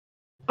test.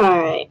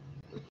 Alright.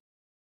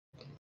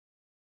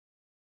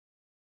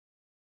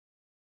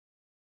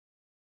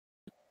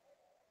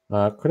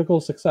 Critical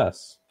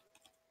success.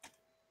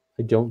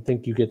 I don't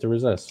think you get to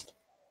resist.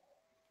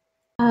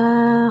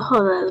 Hold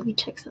on, let me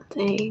check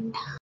something.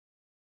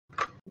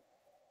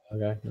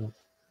 Okay. No.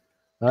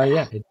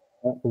 Yeah, I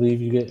don't believe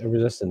you get a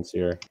resistance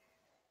here.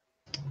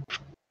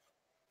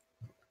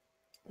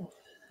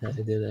 I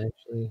did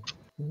actually.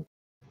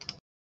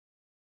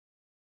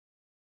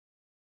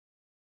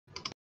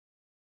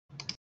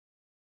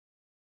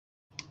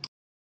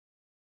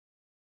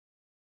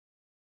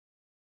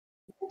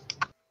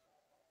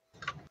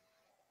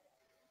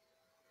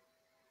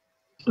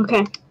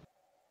 Okay.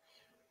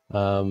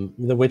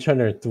 The witch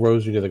hunter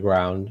throws you to the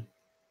ground,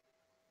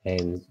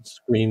 and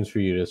screams for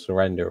you to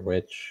surrender,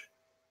 which...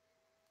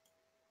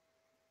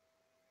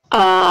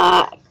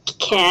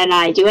 Can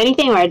I do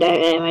anything, or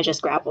am I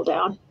just grappled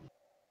down?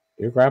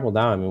 You're grappled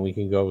down. I mean, we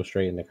can go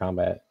straight into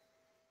combat.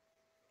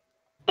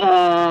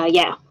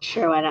 Yeah,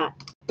 sure, why not?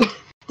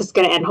 It's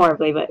gonna end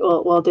horribly, but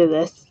we'll do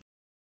this.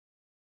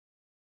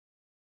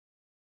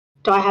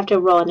 Do I have to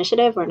roll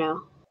initiative or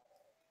no?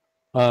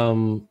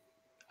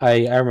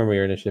 I remember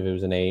your initiative. It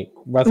was an 8.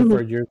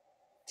 Rutherford, you're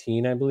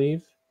 18, I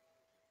believe,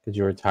 because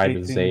you were tied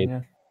with 18, Zayd.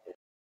 yeah.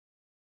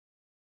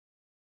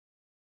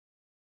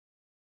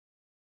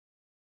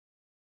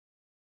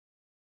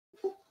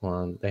 Hold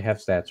on, they have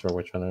stats for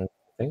which one, I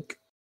think.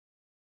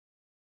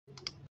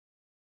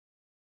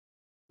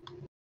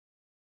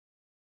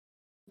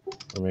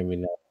 Or maybe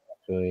not,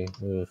 actually.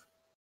 Ugh.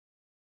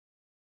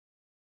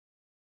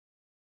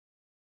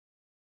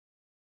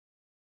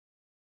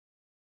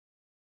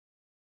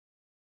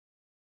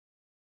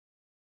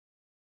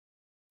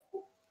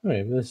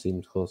 Alright, this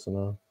seems close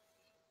enough.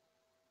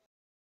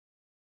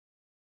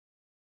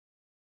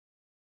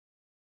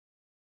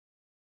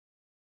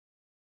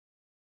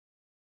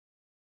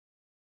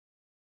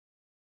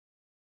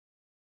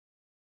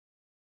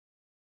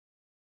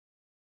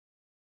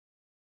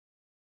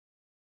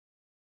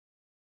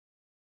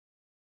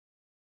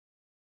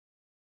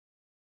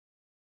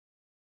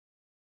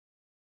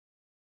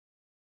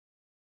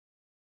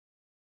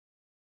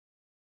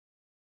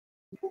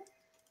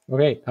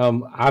 Okay,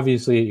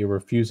 obviously your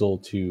refusal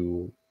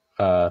to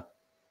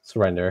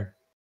surrender.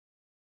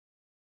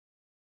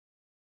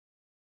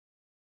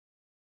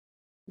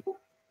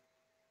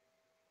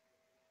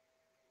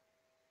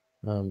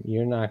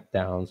 You're knocked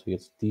down, so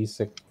it's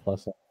D6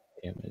 plus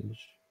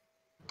damage.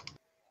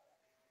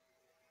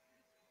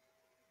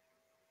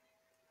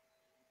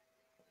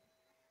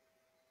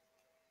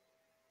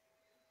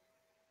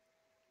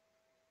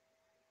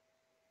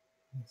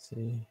 Let's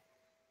see.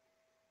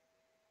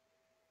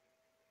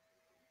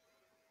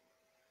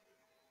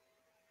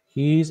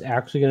 He's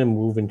actually going to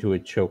move into a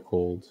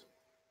chokehold.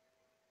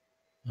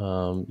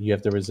 You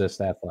have to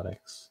resist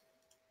athletics.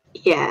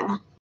 Yeah.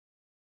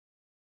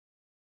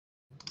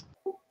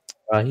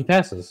 He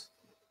passes.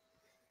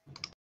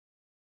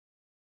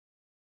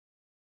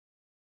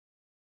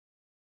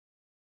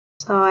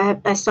 So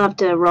I still have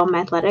to roll my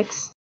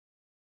athletics.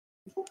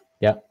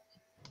 Yep.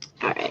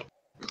 All right.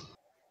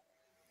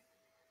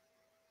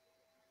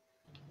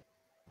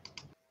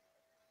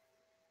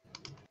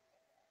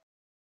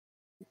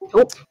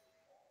 Nope.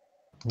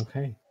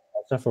 Okay.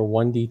 That's for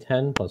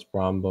 1d10 plus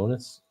Brahm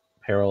bonus.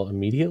 Peril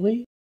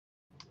immediately.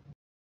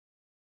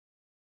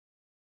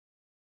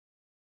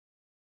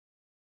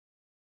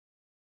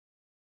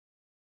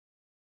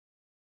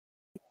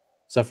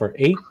 Suffer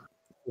 8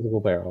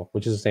 physical peril,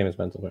 which is the same as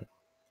mental peril.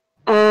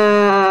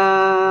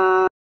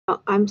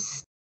 I'm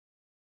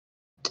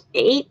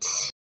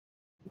 8.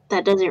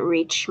 That doesn't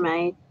reach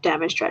my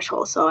damage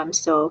threshold, so I'm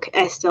still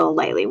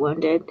lightly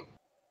wounded.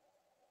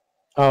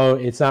 Oh,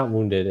 it's not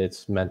wounded,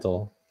 it's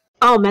mental.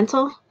 Oh,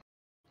 mental?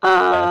 Yeah,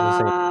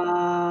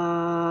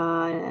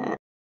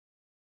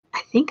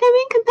 I think I'm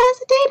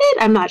incapacitated?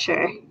 I'm not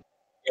sure.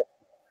 Yep.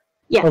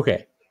 Yeah.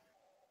 Okay.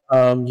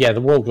 Yeah, the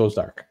world goes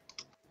dark.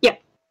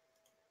 Yep.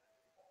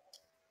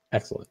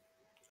 Excellent.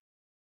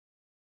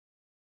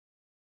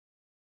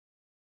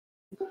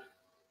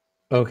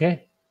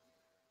 Okay.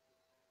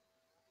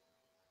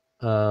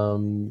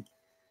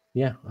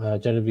 Yeah,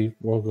 Genevieve,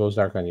 world goes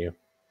dark on you.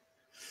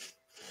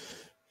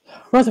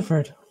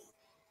 Rutherford.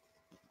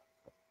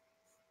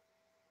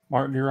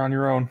 Martin, you're on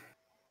your own.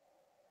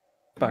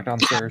 Back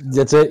downstairs.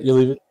 That's it? You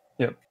leave it?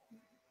 Yep.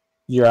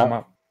 You're I'm out.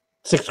 up.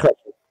 6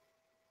 questions.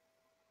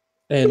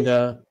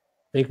 And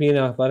make me an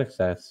athletics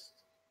test.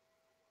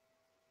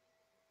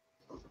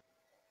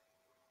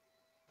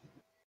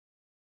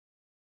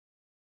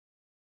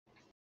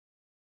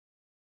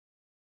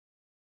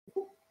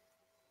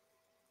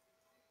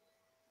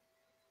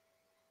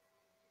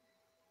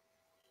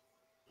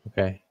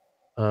 Okay.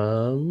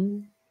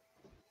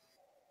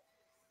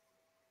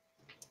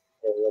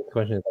 The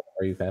question is,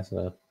 are you fast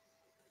enough?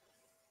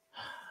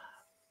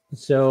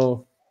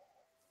 So,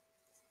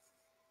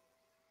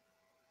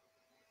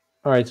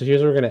 all right. So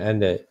here's where we're gonna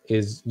end it: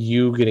 is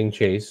you getting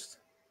chased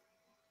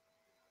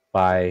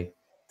by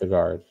the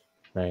guard,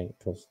 right?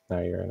 Because now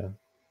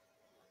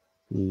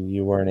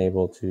you weren't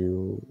able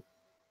to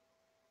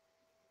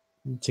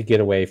get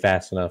away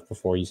fast enough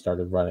before you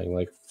started running.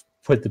 Like,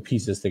 put the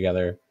pieces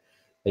together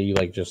that you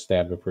like just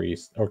stabbed a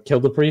priest or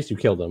killed the priest. You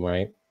killed him,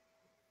 right?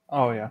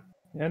 Oh, yeah.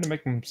 You had to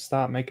make them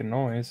stop making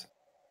noise.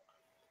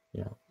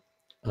 Yeah.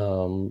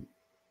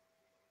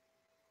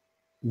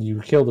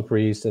 You killed the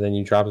priest, and then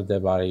you dropped the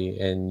dead body,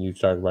 and you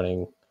started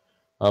running.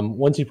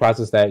 Once you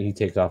process that, he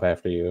takes off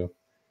after you,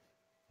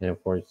 and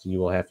of course, you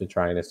will have to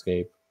try and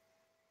escape.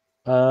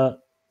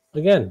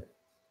 Again,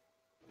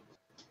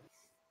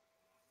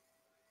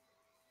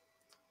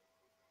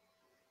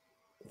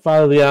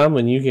 Father Leon,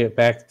 when you get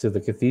back to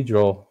the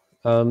cathedral,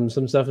 some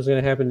stuff is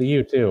going to happen to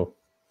you too.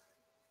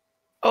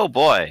 Oh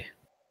boy.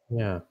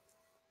 Yeah.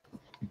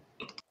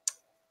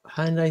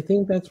 And I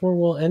think that's where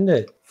we'll end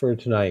it for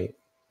tonight.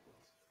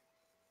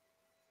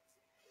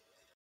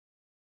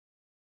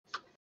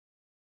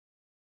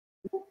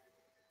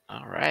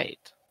 All right.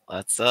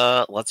 Let's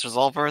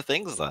resolve our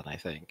things then, I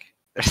think.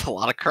 There's a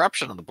lot of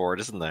corruption on the board,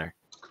 isn't there?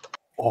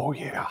 Oh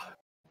yeah.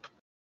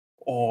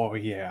 Oh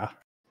yeah.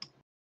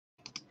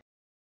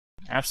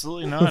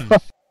 Absolutely none.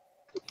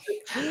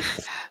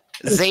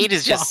 Zayd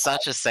is just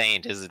such a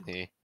saint, isn't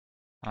he?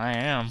 I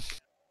am.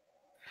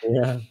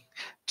 Yeah.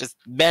 Just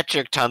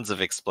metric tons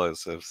of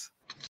explosives.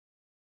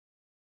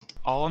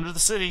 All under the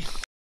city.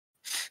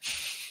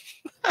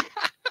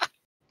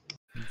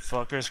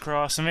 Fuckers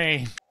cross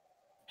me.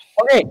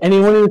 Okay,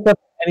 anyone who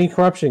accepts any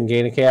corruption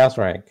gain a chaos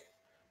rank.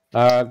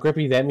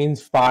 Grippy, that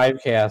means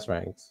 5 chaos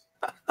ranks.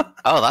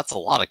 Oh, that's a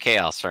lot of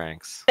chaos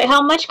ranks. Wait,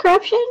 how much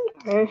corruption?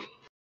 Or...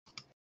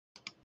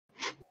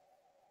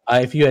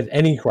 If you had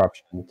any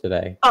corruption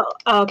today. Oh,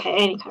 okay,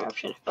 any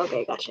corruption.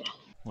 Okay, gotcha.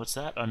 What's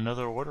that?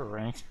 Another order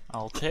rank.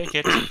 I'll take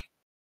it.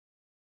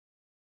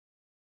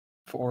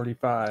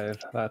 45.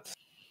 That's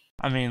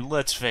I mean,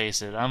 let's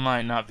face it. I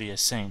might not be a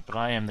saint, but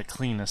I am the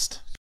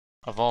cleanest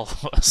of all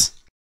of us.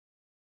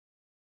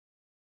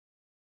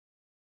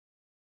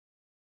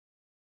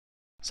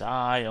 So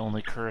I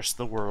only curse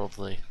the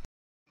worldly,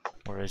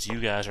 whereas you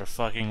guys are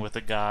fucking with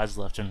the gods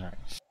left and right.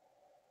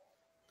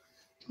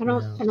 I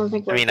don't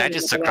think. I mean, I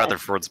just took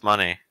Rutherford's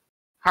money.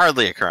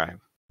 Hardly a crime.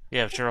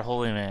 Yeah, but you're a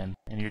holy man,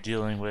 and you're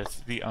dealing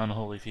with the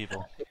unholy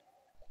people.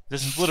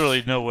 There's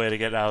literally no way to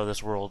get out of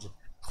this world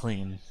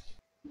clean.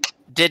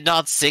 Did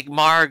not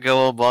Sigmar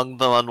go among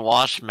the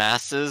unwashed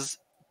masses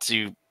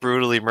to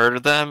brutally murder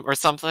them or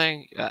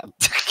something?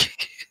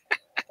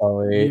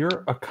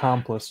 your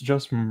accomplice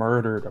just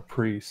murdered a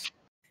priest.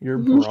 Your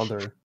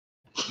brother.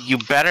 You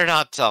better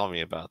not tell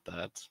me about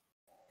that.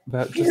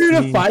 That You're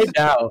gonna find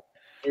out.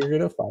 You're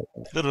gonna find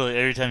out. Literally,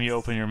 every time you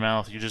open your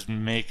mouth, you just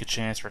make a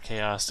chance for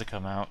chaos to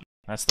come out.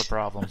 That's the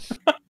problem.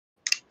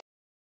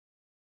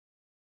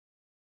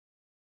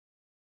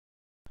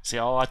 See,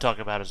 all I talk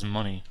about is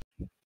money.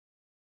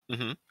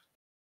 Mm-hmm.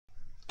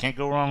 Can't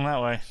go wrong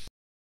that way.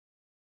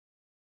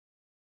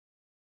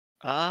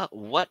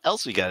 What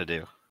else we gotta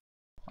do?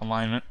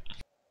 Alignment.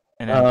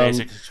 And then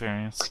basic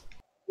experience.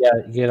 Yeah,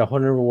 you get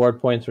 100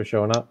 reward points for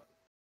showing up.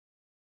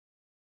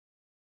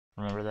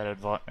 Remember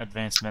that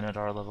advancement at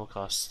our level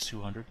costs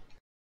 200.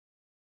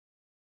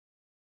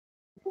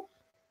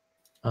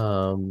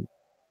 Yeah,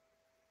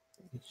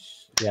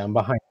 I'm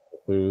behind the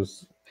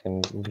clues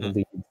and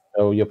lead,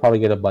 so you'll probably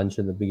get a bunch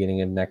in the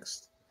beginning of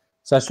next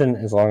session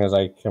as long as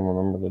I can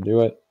remember to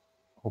do it.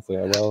 Hopefully,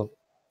 I will,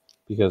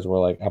 because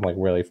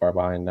I'm really far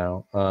behind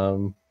now.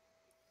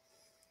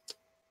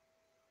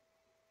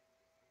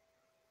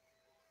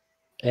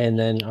 And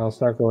then I'll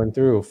start going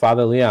through.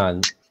 Father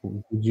Leon,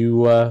 did you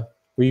were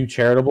you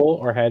charitable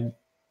or had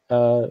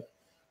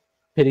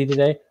pity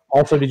today?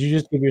 Also, did you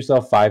just give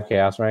yourself 5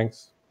 chaos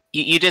ranks?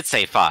 You did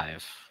say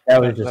 5.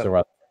 That was just a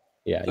rough.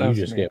 Yeah, you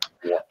just get.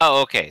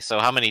 Oh, okay. So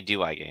how many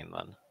do I gain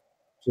then?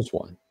 Just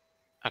 1.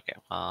 Okay.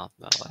 No,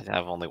 I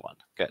have only 1.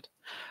 Good.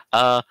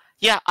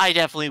 Yeah, I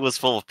definitely was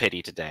full of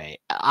pity today.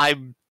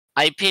 I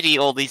pity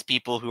all these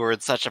people who are in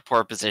such a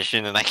poor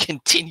position, and I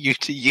continue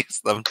to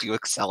use them to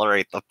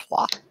accelerate the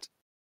plot.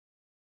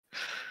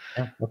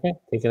 Yeah, okay,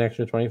 take an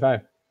extra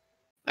 25.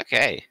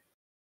 Okay.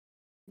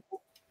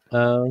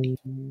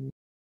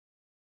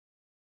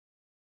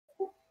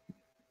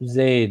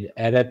 Zayd,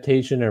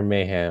 adaptation or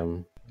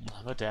mayhem?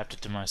 I've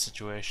adapted to my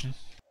situation.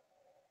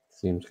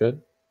 Seems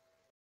good.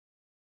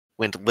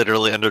 Went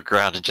literally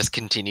underground and just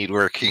continued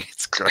working.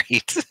 It's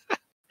great.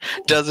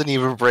 Doesn't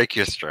even break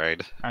your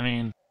stride. I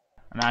mean,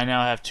 and I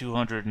now have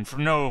 200, and for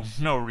no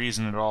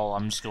reason at all,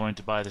 I'm just going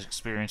to buy this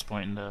experience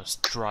point and the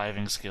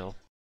driving skill.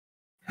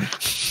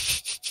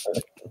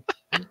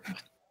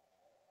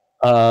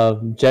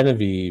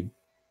 Genevieve,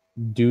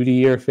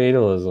 duty or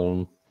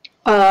fatalism?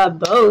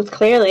 Both,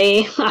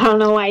 clearly. I don't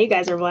know why you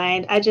guys are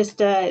blind. I just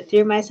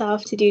threw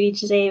myself to duty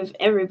to save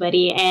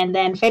everybody, and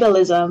then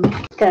fatalism,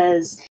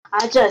 because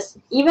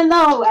even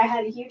though I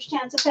had a huge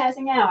chance of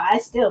passing out, I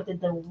still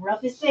did the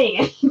roughest thing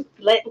and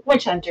let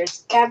witch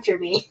hunters capture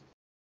me.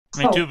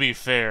 I mean, to be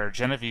fair,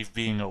 Genevieve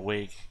being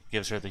awake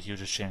gives her the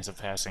hugest chance of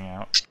passing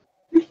out.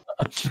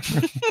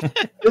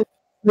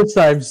 This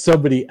time,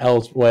 somebody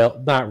else, well,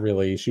 not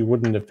really. She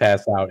wouldn't have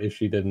passed out if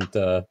she didn't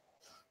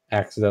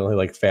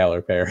accidentally fail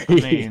her parry. I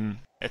mean,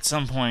 at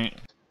some point,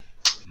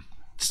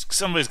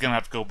 somebody's gonna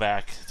have to go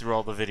back through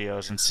all the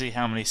videos and see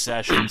how many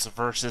sessions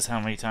versus how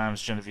many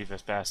times Genevieve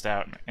has passed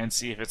out, and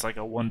see if it's like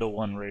a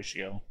 1-to-1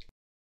 ratio.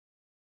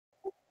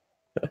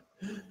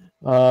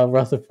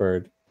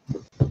 Rutherford,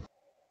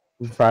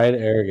 pride,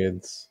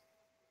 arrogance.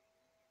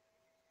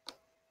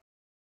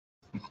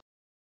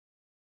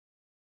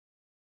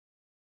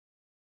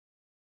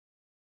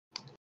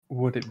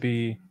 Would it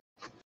be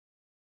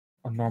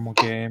a normal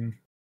game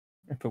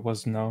if it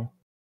was no?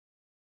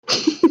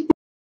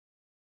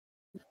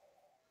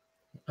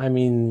 I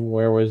mean,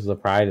 where was the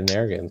pride and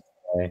arrogance?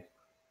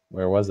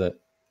 Where was it?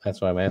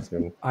 That's what I'm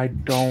asking. I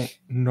don't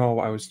know.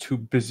 I was too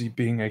busy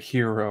being a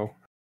hero.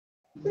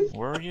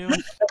 Were you?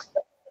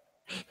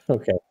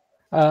 Okay.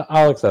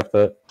 I'll accept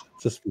it.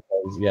 Just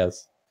because,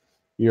 yes,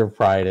 your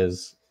pride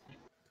is...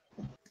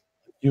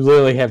 You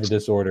literally have a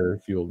disorder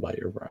fueled by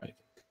your pride.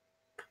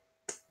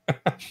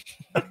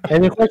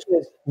 And the question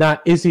is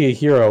not, is he a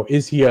hero?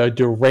 Is he a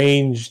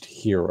deranged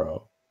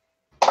hero?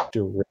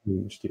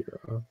 Deranged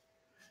hero.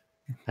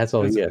 That's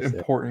all That's he an is.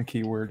 important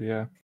keyword,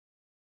 yeah.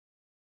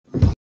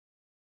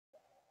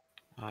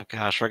 Oh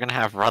gosh, we're gonna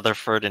have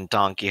Rutherford and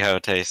Don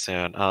Quixote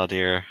soon. Oh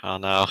dear. Oh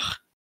no.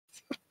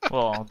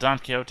 Well, Don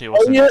Quixote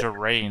wasn't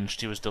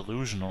deranged, he was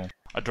delusional.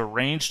 A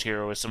deranged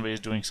hero is somebody who's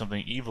doing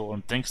something evil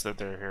and thinks that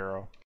they're a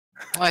hero.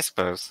 Well, I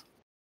suppose.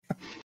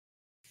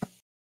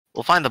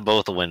 We'll find them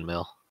both a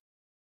windmill.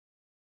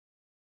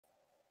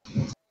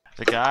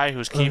 The guy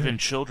who's keeping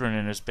children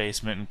in his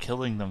basement and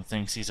killing them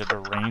thinks he's a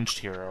deranged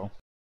hero.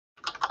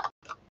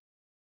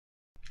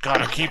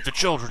 Gotta keep the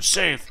children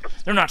safe.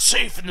 They're not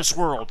safe in this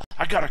world.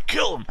 I gotta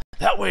kill them.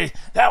 That way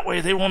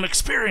they won't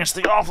experience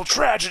the awful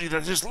tragedy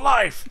that is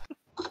life.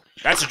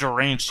 That's a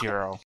deranged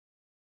hero.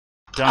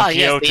 Don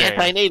Quixote. Yes, the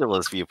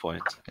anti-natalist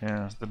viewpoint.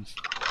 Yeah.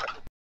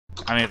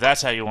 I mean, if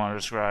that's how you want to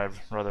describe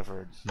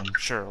Rutherford, then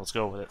sure, let's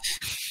go with it.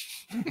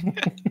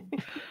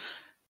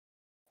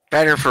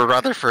 Better for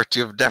Rutherford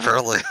to have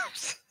never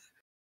lived.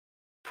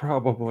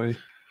 Probably.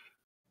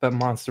 That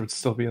monster would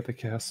still be at the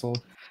castle.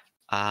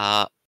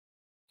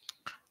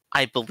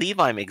 I believe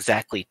I'm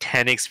exactly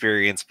 10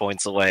 experience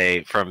points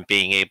away from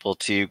being able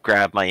to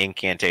grab my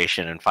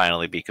incantation and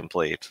finally be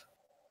complete.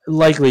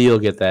 Likely you'll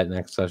get that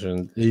next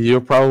session.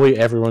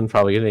 Everyone's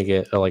probably going to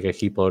get like a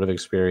heap load of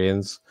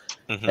experience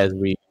as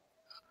we,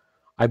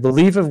 I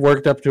believe, have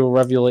worked up to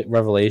a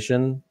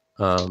revelation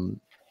and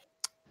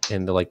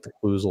like the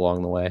clues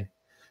along the way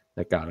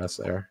that got us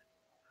there.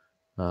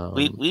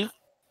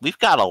 We've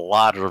got a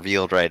lot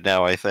revealed right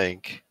now, I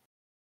think.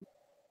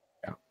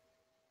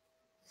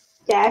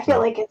 Yeah, I feel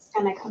like it's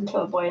gonna come to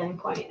a boiling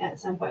point at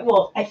some point.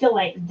 Well, I feel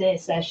like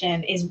this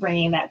session is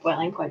bringing that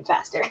boiling point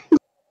faster.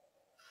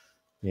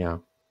 Yeah.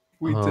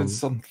 We did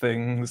some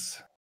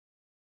things.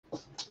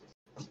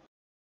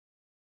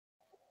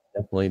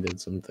 Definitely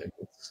did some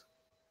things.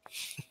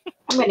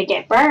 I'm gonna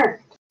get burned.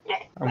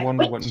 I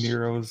wonder what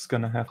Nero's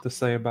gonna have to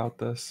say about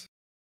this.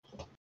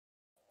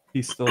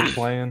 He's still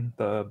playing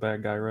the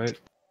bad guy, right?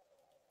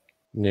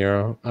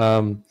 Nero.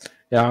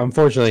 Yeah,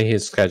 unfortunately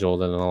his schedule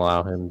doesn't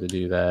allow him to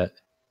do that.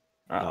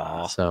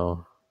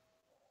 So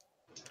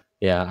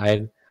yeah,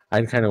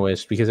 I'd kind of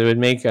wish, because it would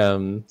make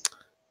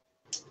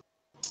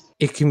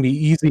it can be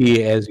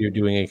easy as you're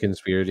doing a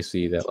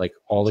conspiracy that like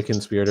all the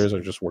conspirators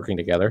are just working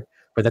together,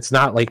 but that's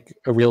not like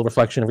a real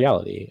reflection of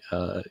reality.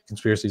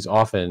 Conspiracies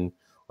often,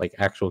 like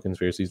actual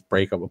conspiracies,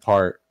 break up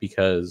apart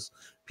because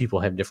people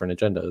have different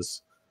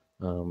agendas.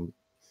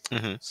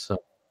 So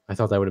I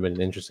thought that would have been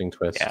an interesting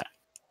twist.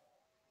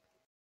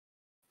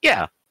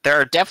 Yeah, there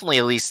are definitely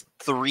at least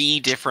 3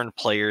 different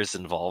players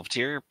involved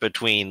here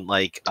between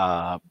like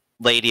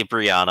Lady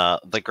Brianna,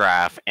 the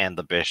Graph, and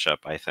the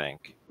Bishop, I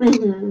think.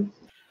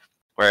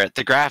 Where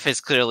the Graph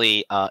is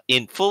clearly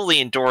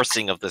fully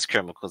endorsing of this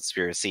criminal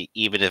conspiracy,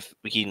 even if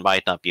he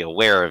might not be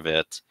aware of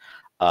it.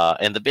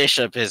 And the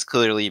Bishop has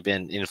clearly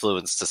been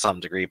influenced to some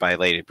degree by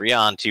Lady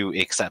Brianna to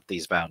accept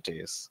these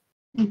bounties.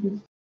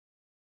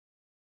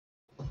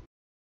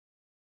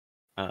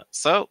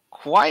 So,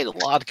 quite a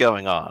lot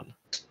going on.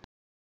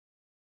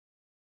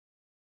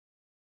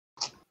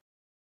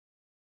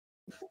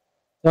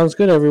 Sounds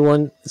good,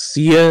 everyone.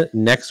 See ya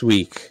next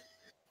week.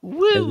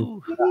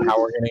 Woo! How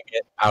we're gonna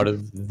get out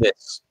of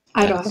this?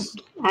 I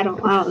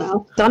don't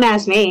know. Don't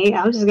ask me.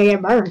 I'm just gonna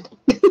get burned.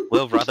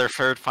 Will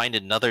Rutherford find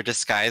another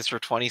disguise for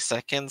 20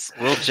 seconds?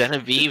 Will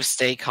Genevieve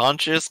stay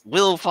conscious?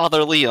 Will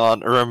Father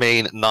Leon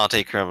remain not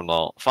a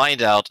criminal?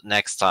 Find out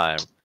next time.